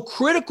it's so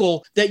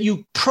critical that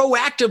you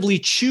proactively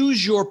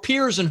choose your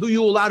peers and who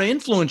you allow to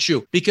influence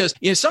you, because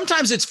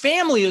sometimes it's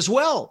family as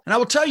well. And I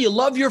will tell you,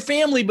 love your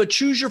family, but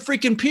choose your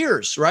freaking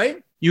peers,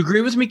 right? You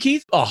agree with me,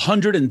 Keith?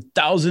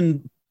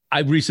 100,000.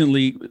 I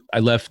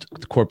left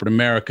corporate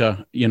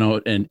America,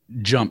 and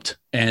jumped,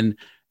 and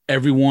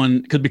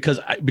everyone because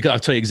I'll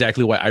tell you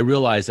exactly why. I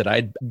realized that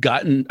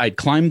I'd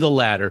climbed the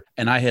ladder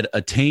and I had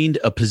attained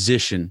a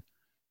position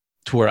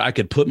to where I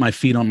could put my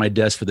feet on my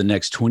desk for the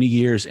next 20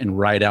 years and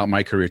ride out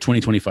my career,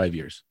 25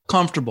 years.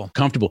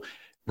 Comfortable.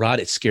 Rod,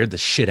 it scared the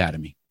shit out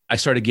of me. I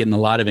started getting a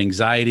lot of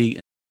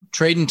anxiety.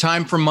 Trading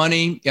time for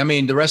money. I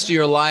mean, the rest of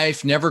your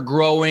life, never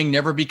growing,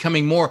 never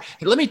becoming more.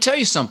 Hey, let me tell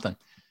you something.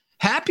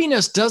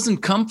 Happiness doesn't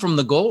come from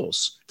the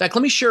goals. In fact,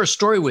 let me share a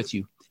story with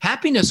you.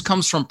 Happiness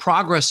comes from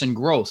progress and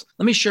growth.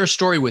 Let me share a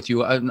story with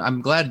you.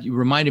 I'm glad you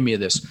reminded me of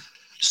this.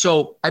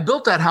 So I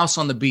built that house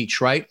on the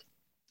beach, right?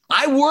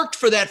 I worked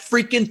for that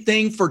freaking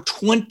thing for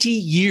 20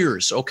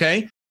 years,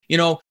 okay?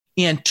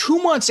 And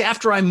 2 months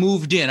after I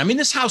moved in, I mean,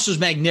 this house was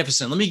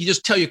magnificent. Let me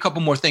just tell you a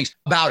couple more things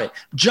about it.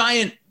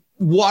 Giant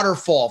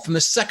waterfall from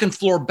the second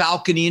floor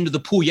balcony into the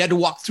pool. You had to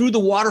walk through the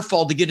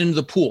waterfall to get into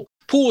the pool.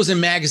 Pool was in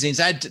magazines.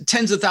 I had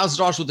tens of thousands of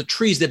dollars worth of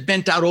trees that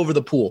bent out over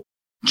the pool.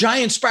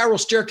 Giant spiral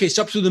staircase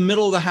up through the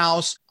middle of the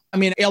house. I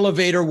mean,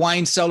 elevator,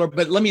 wine cellar,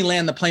 but let me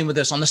land the plane with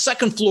this. On the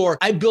second floor,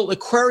 I built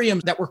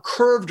aquariums that were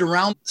curved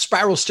around the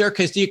spiral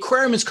staircase. The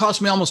aquariums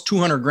cost me almost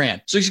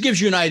 $200,000. So this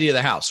gives you an idea of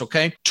the house,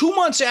 okay? 2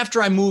 months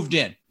after I moved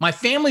in, my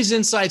family's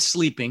inside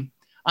sleeping.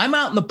 I'm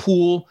out in the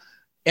pool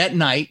at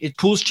night. The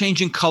pool's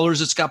changing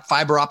colors. It's got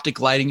fiber optic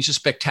lighting. It's a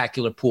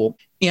spectacular pool.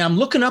 And I'm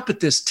looking up at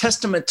this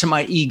testament to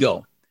my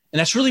ego. And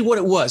that's really what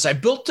it was. I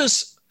built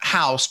this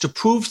house to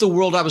prove to the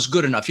world I was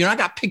good enough. I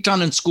got picked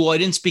on in school. I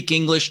didn't speak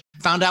English,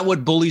 found out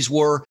what bullies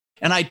were.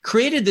 And I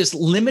created this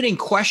limiting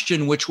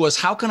question, which was,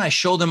 how can I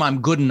show them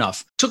I'm good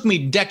enough? It took me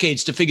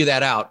decades to figure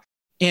that out,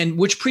 and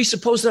which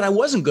presupposed that I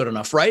wasn't good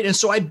enough, right? And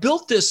so I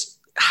built this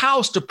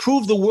house to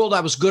prove the world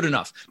I was good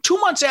enough. 2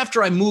 months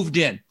after I moved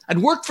in, I'd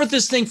worked for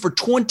this thing for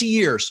 20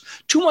 years.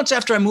 2 months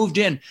after I moved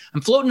in,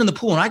 I'm floating in the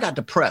pool and I got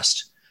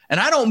depressed. And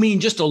I don't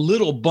mean just a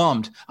little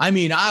bummed. I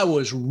mean, I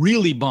was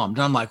really bummed.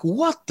 I'm like,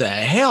 what the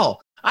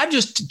hell? I've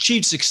just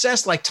achieved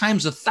success like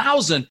times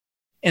 1,000.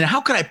 And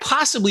how could I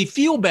possibly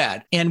feel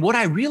bad? And what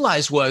I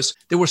realized was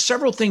there were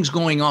several things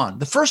going on.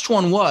 The first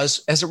one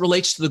was, as it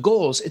relates to the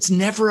goals, it's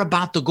never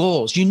about the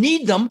goals. You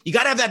need them. You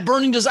got to have that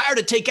burning desire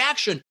to take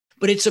action.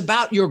 But it's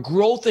about your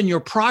growth and your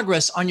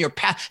progress on your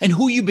path and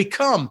who you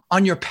become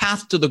on your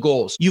path to the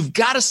goals. You've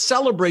got to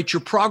celebrate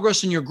your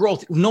progress and your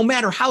growth, no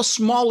matter how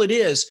small it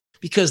is,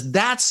 because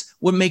that's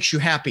what makes you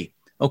happy.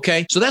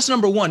 Okay, so that's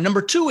number one.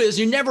 Number two is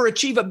you never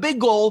achieve a big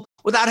goal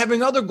without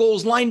having other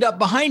goals lined up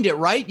behind it,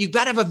 right? You've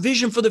got to have a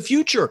vision for the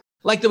future.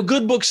 Like the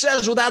good book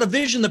says, without a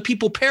vision, the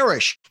people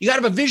perish. You got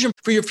to have a vision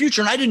for your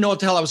future. And I didn't know what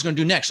the hell I was going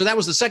to do next. So that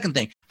was the second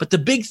thing. But the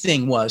big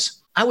thing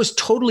was I was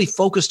totally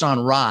focused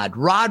on Rod.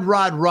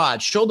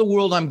 Show the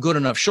world I'm good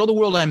enough. Show the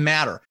world I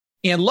matter.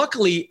 And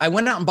luckily, I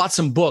went out and bought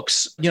some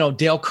books,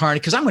 Dale Carnegie,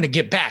 because I'm going to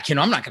get back.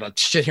 I'm not going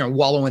to sit here and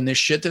wallow in this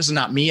shit. This is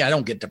not me. I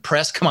don't get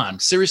depressed. Come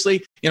on,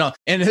 seriously.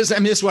 And this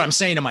is what I'm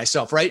saying to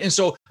myself, right? And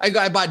so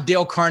I bought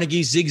Dale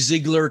Carnegie, Zig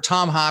Ziglar,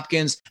 Tom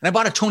Hopkins, and I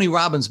bought a Tony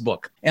Robbins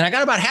book. And I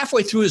got about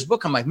halfway through his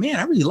book. I'm like, man,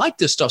 I really like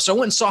this stuff. So I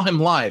went and saw him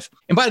live.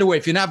 And by the way,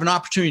 if you have an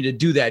opportunity to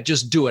do that,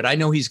 just do it. I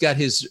know he's got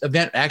his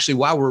event, actually,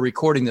 while we're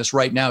recording this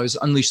right now, is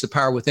Unleash the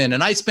Power Within.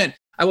 And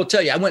I will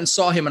tell you, I went and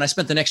saw him and I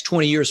spent the next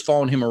 20 years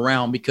following him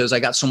around because I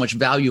got so much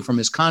value from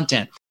his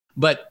content,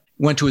 but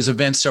went to his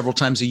events several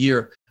times a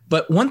year.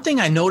 But one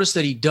thing I noticed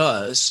that he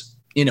does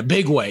in a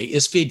big way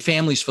is feed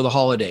families for the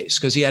holidays,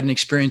 because he had an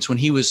experience when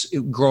he was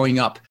growing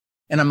up.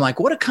 And I'm like,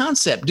 what a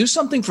concept. Do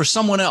something for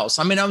someone else.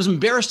 I mean, I was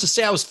embarrassed to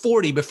say I was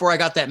 40 before I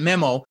got that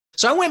memo.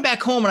 So I went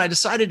back home and I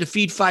decided to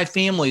feed 5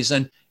 families,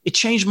 and it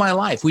changed my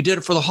life. We did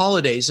it for the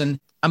holidays. And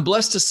I'm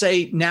blessed to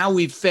say now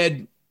we've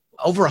fed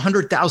over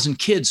 100,000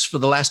 kids for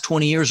the last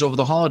 20 years over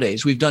the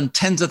holidays. We've done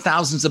tens of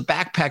thousands of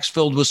backpacks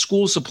filled with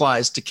school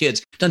supplies to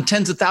kids, done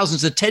tens of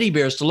thousands of teddy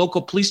bears to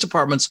local police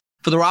departments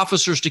for their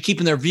officers to keep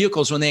in their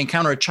vehicles when they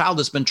encounter a child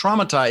that's been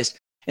traumatized.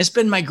 It's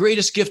been my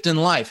greatest gift in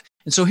life.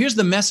 And so here's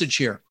the message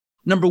here.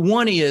 Number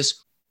one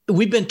is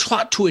we've been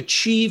taught to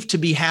achieve to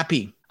be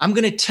happy. I'm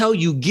going to tell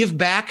you, give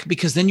back,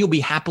 because then you'll be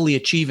happily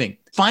achieving.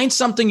 Find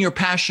something you're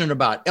passionate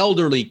about,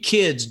 elderly,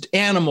 kids,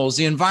 animals,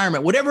 the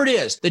environment, whatever it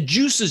is that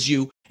juices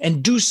you,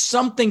 and do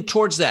something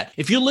towards that.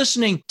 If you're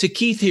listening to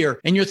Keith here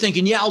and you're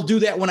thinking, yeah, I'll do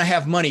that when I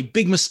have money,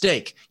 big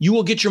mistake. You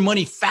will get your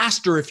money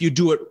faster if you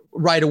do it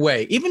right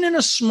away, even in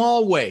a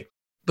small way,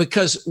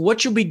 because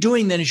what you'll be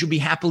doing then is you'll be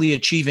happily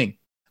achieving.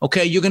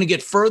 Okay, you're going to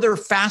get further,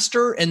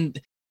 faster, and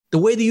the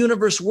way the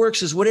universe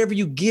works is whatever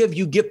you give,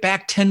 you get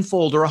back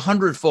tenfold or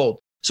 100-fold.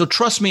 So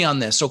trust me on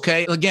this,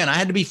 okay? Again, I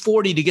had to be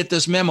 40 to get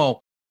this memo,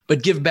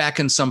 but give back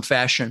in some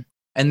fashion.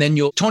 And then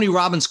Tony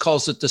Robbins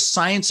calls it the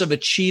science of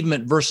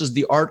achievement versus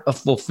the art of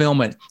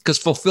fulfillment, because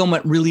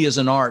fulfillment really is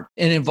an art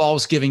and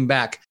involves giving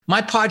back.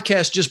 My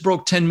podcast just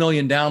broke 10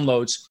 million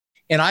downloads,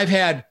 and I've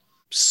had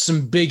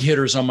some big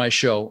hitters on my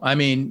show. I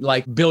mean,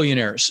 like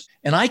billionaires.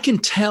 And I can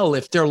tell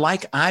if they're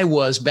like I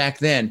was back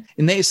then.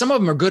 And some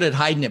of them are good at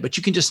hiding it, but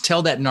you can just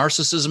tell that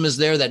narcissism is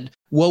there, that,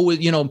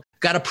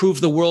 got to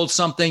prove the world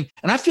something.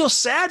 And I feel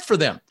sad for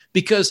them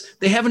because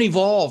they haven't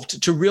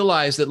evolved to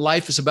realize that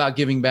life is about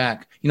giving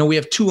back. We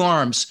have two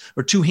arms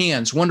or two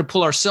hands, one to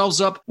pull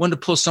ourselves up, one to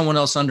pull someone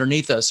else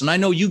underneath us. And I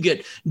know you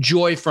get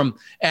joy from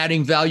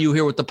adding value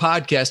here with the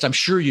podcast. I'm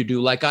sure you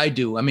do, like I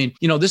do. I mean,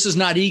 this is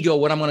not ego,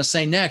 what I'm going to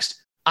say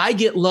next. I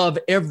get love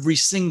every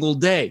single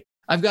day.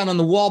 I've got on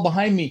the wall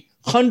behind me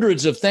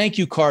hundreds of thank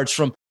you cards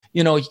from,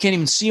 you can't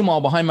even see them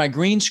all behind my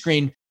green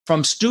screen,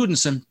 from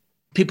students and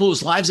people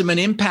whose lives have been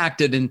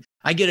impacted. And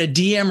I get a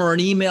DM or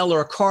an email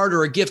or a card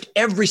or a gift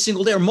every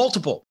single day, or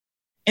multiple.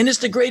 And it's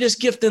the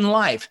greatest gift in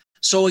life.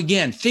 So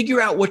again, figure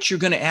out what you're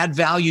going to add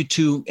value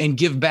to and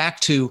give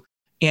back to,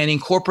 and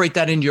incorporate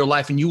that into your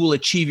life, and you will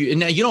achieve it. And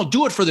now you don't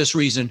do it for this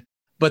reason,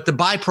 but the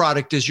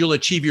byproduct is you'll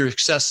achieve your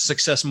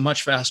success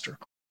much faster.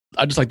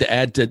 I'd just like to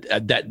add to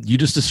that you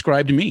just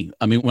described me.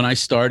 I mean, when I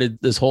started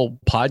this whole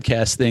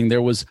podcast thing,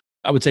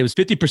 I would say it was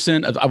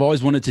 50% of, I've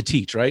always wanted to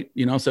teach, right?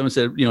 Someone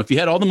said, if you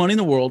had all the money in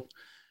the world,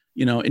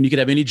 and you could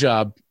have any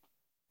job,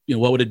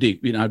 what would it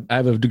be? I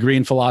have a degree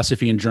in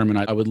philosophy and German.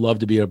 I would love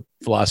to be a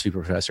philosophy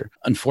professor.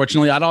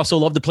 Unfortunately, I'd also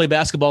love to play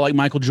basketball like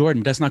Michael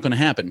Jordan, but that's not going to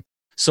happen.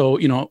 So,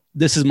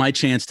 this is my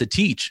chance to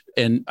teach.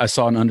 And I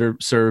saw an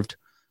underserved,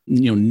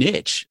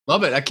 niche.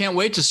 Love it. I can't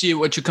wait to see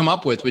what you come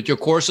up with your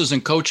courses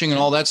and coaching and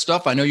all that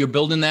stuff. I know you're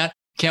building that.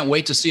 Can't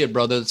wait to see it,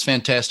 brother. It's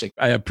fantastic.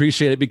 I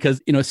appreciate it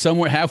because,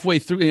 somewhere halfway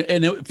through,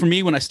 and for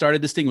me, when I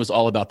started this thing, it was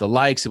all about the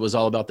likes. It was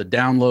all about the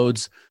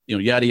downloads,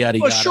 yada, yada,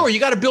 well, yada. Sure. You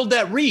got to build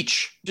that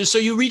reach just so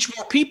you reach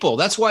more people.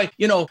 That's why,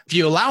 if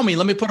you allow me,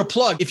 let me put a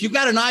plug. If you've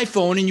got an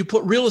iPhone and you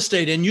put real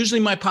estate in,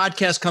 usually my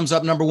podcast comes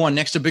up number one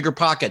next to Bigger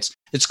Pockets.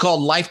 It's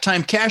called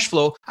Lifetime Cash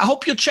Flow. I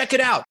hope you'll check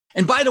it out.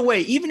 And by the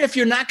way, even if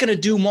you're not going to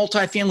do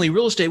multifamily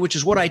real estate, which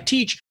is what I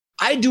teach,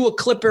 I do a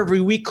clip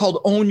every week called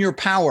Own Your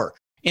Power.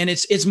 And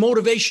it's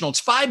motivational. It's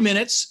 5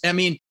 minutes. I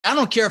mean, I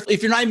don't care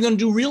if you're not even going to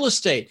do real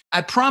estate.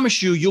 I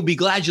promise you'll be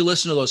glad you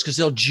listen to those because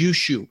they'll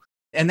juice you.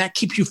 And that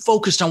keeps you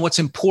focused on what's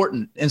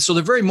important. And so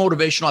they're very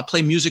motivational. I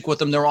play music with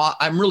them.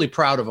 I'm really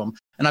proud of them.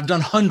 And I've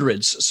done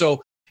hundreds.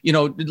 So,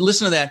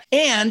 listen to that.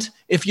 And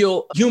if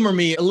you'll humor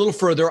me a little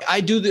further,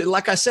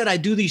 like I said, I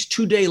do these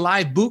 2-day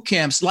live boot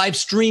camps, live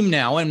stream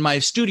now in my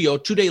studio,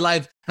 2-day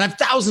live. And I've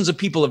thousands of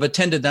people have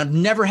attended. And I've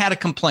never had a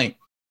complaint.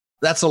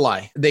 That's a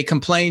lie. They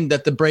complain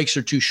that the breaks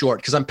are too short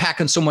because I'm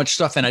packing so much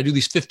stuff in. I do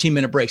these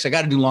 15-minute breaks. I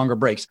got to do longer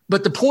breaks.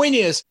 But the point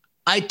is,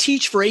 I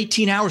teach for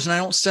 18 hours and I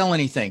don't sell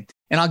anything.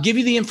 And I'll give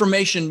you the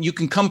information. You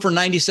can come for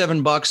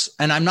 $97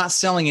 and I'm not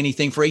selling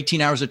anything for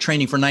 18 hours of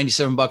training for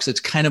 $97.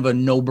 It's kind of a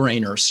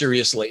no-brainer,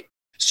 seriously.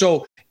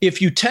 So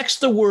if you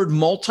text the word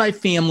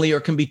multifamily, or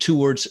it can be 2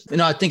 words.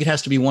 No, I think it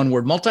has to be 1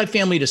 word.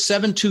 Multifamily to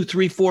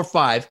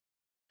 72345.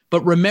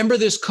 But remember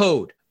this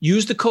code.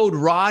 Use the code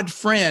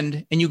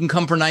RODFRIEND and you can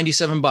come for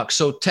 $97.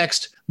 So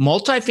text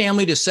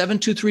multifamily to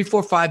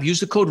 72345. Use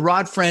the code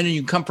RODFRIEND and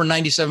you can come for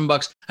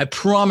 $97. I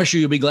promise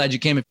you'll be glad you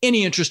came. If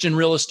any interest in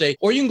real estate,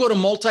 or you can go to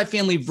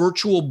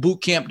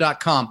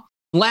multifamilyvirtualbootcamp.com.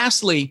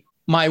 Lastly,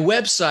 my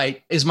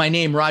website is my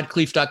name,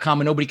 rodkhleif.com,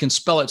 and nobody can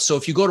spell it. So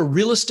if you go to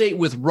Real Estate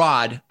with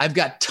Rod, I've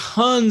got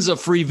tons of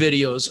free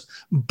videos,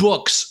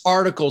 books,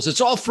 articles. It's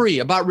all free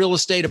about real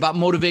estate, about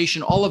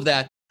motivation, all of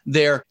that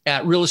there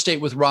at Real Estate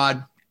with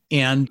Rod.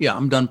 And yeah,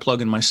 I'm done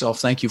plugging myself.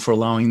 Thank you for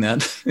allowing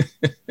that.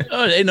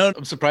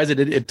 I'm surprised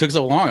it took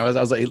so long. I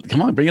was like,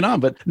 come on, bring it on.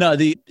 But no,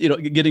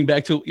 getting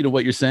back to,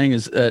 what you're saying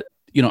is, I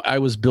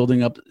was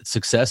building up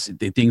success.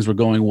 Things were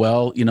going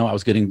well. I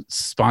was getting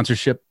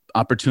sponsorship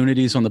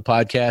opportunities on the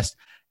podcast.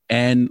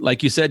 And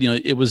like you said,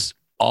 it was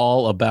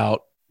all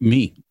about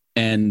me.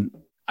 And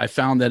I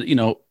found that,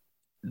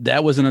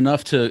 that wasn't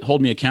enough to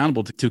hold me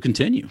accountable to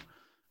continue.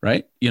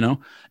 Right.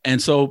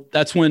 And so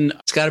that's when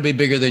it's got to be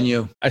bigger than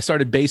you. I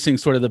started basing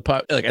sort of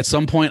like at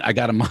some point I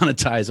got to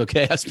monetize.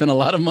 Okay. I spent a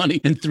lot of money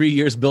in 3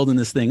 years building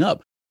this thing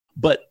up,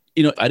 but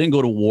I didn't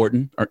go to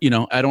Wharton or,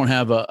 I don't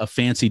have a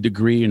fancy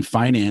degree in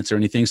finance or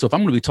anything. So if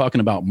I'm going to be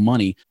talking about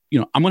money,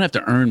 I'm going to have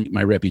to earn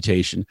my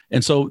reputation.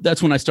 And so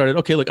that's when I started,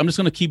 okay, look, I'm just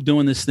going to keep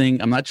doing this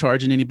thing. I'm not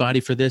charging anybody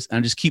for this. I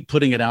just keep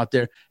putting it out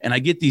there. And I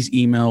get these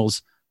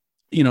emails,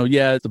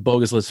 it's a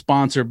bogus list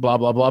sponsor, blah,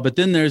 blah, blah. But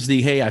then there's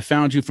hey, I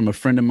found you from a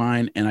friend of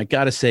mine and I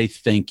got to say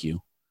thank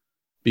you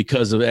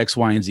because of X,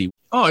 Y, and Z.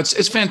 Oh,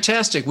 it's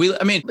fantastic.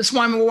 That's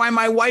why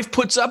my wife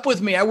puts up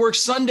with me. I work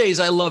Sundays.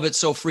 I love it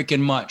so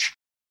freaking much.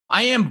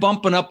 I am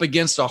bumping up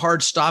against a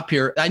hard stop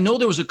here. I know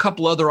there was a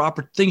couple other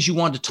things you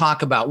wanted to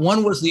talk about.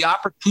 One was the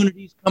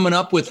opportunities coming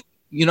up with,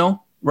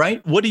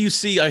 right? What do you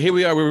see? Here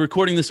we are. We're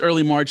recording this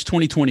early March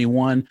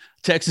 2021.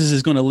 Texas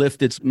is going to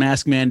lift its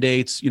mask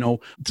mandates, to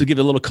give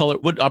it a little color.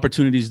 What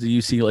opportunities do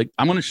you see? Like,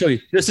 I'm going to show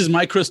you. This is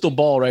my crystal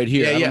ball right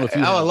here. Yeah.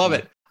 I love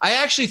it. I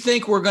actually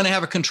think we're going to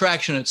have a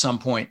contraction at some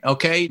point.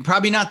 Okay.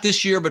 Probably not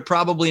this year, but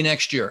probably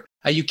next year.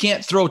 You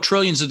can't throw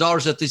trillions of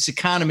dollars at this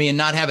economy and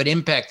not have it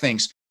impact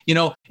things.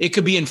 It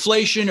could be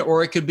inflation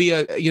or it could be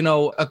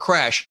a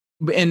crash.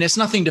 And it's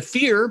nothing to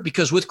fear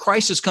because with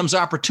crisis comes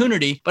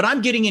opportunity. But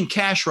I'm getting in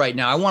cash right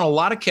now. I want a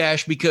lot of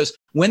cash because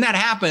when that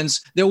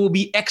happens, there will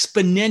be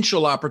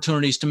exponential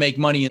opportunities to make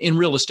money in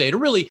real estate, or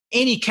really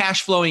any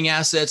cash flowing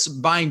assets.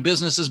 Buying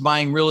businesses,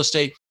 buying real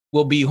estate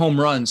will be home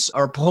runs,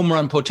 or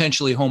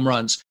potentially home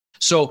runs.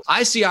 So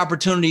I see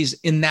opportunities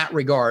in that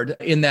regard,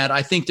 in that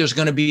I think there's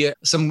going to be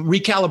some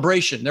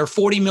recalibration. There are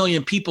 40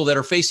 million people that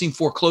are facing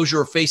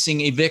foreclosure or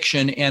facing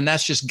eviction, and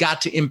that's just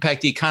got to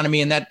impact the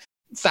economy. And that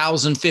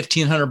 $1,000,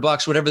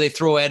 $1,500, whatever they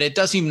throw at it,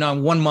 doesn't even know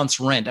 1 month's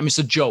rent. I mean, it's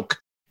a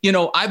joke.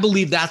 I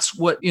believe that's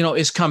what,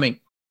 is coming.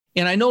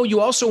 And I know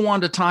you also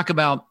wanted to talk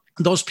about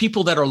those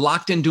people that are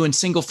locked in doing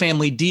single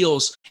family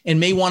deals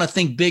and may want to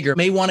think bigger,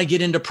 may want to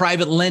get into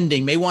private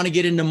lending, may want to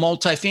get into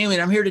multifamily.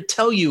 And I'm here to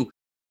tell you,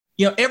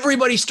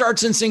 everybody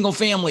starts in single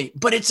family,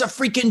 but it's a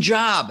freaking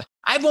job.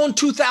 I've owned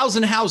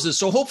 2,000 houses,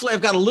 so hopefully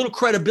I've got a little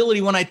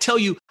credibility when I tell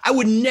you I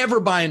would never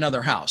buy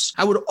another house.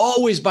 I would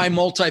always buy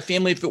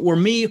multifamily if it were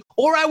me,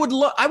 or I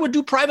would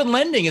do private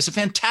lending. It's a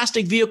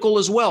fantastic vehicle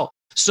as well.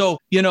 So,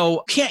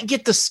 can't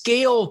get the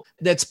scale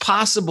that's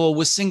possible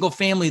with single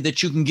family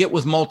that you can get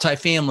with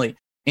multifamily.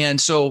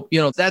 And so,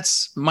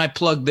 that's my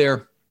plug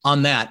there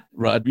on that.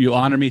 Rod, you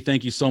honor me.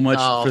 Thank you so much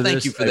for this.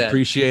 Thank you for I that.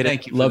 Appreciate it.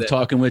 Thank you. Love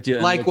talking with you.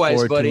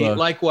 Likewise, buddy.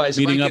 Likewise.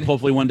 Meeting up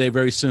hopefully one day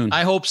very soon.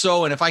 I hope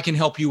so. And if I can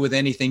help you with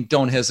anything,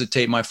 don't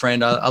hesitate, my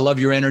friend. I love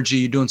your energy.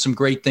 You're doing some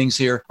great things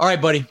here. All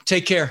right, buddy.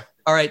 Take care.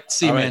 All right.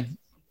 See you, man.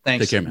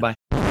 Thanks. Take care, man. Bye.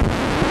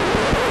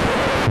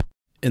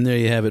 And there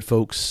you have it,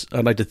 folks.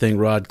 I'd like to thank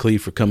Rod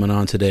Khleif for coming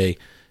on today,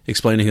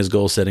 explaining his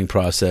goal-setting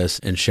process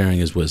and sharing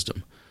his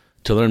wisdom.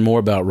 To learn more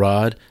about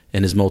Rod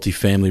and his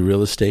multifamily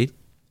real estate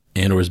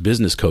and or his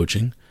business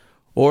coaching,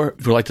 or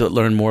if you'd like to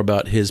learn more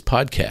about his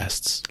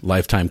podcasts,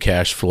 Lifetime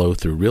Cash Flow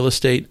Through Real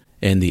Estate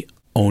and the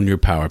Own Your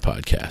Power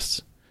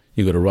podcasts,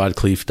 you go to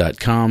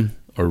rodkhleif.com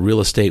or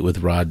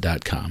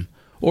realestatewithrod.com,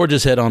 or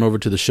just head on over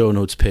to the show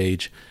notes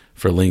page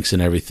for links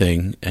and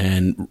everything,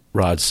 and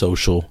Rod's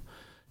social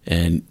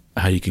and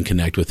how you can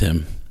connect with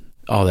him,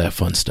 all that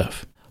fun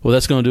stuff. Well,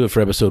 that's going to do it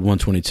for episode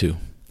 122.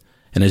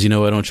 And as you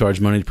know, I don't charge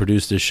money to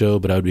produce this show,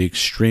 but I would be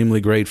extremely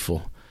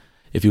grateful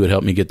if you would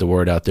help me get the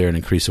word out there and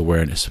increase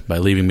awareness by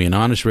leaving me an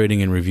honest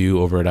rating and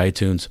review over at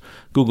iTunes,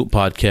 Google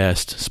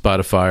Podcast,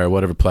 Spotify, or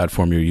whatever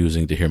platform you're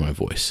using to hear my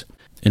voice.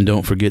 And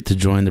don't forget to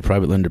join the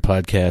Private Lender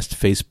Podcast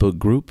Facebook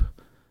group.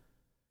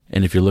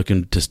 And if you're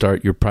looking to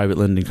start your private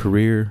lending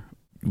career,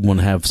 you want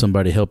to have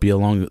somebody help you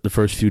along the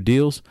first few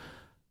deals,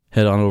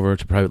 head on over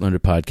to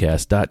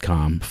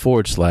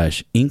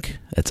privatelenderpodcast.com/Inc.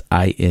 That's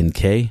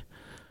INK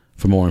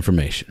for more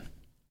information.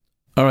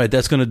 All right,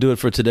 that's going to do it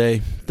for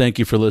today. Thank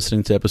you for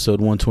listening to episode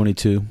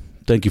 122.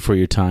 Thank you for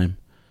your time.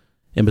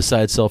 And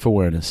besides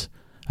self-awareness,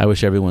 I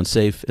wish everyone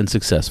safe and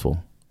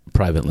successful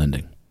private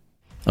lending.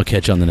 I'll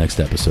catch you on the next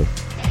episode.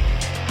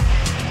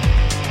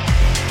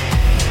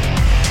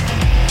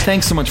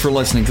 Thanks so much for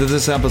listening to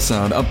this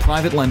episode of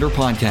Private Lender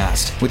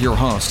Podcast with your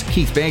host,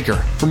 Keith Baker.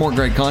 For more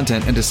great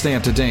content and to stay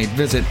up to date,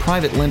 visit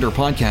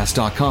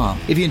privatelenderpodcast.com.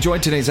 If you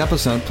enjoyed today's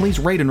episode, please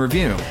rate and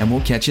review, and we'll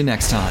catch you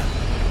next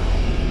time.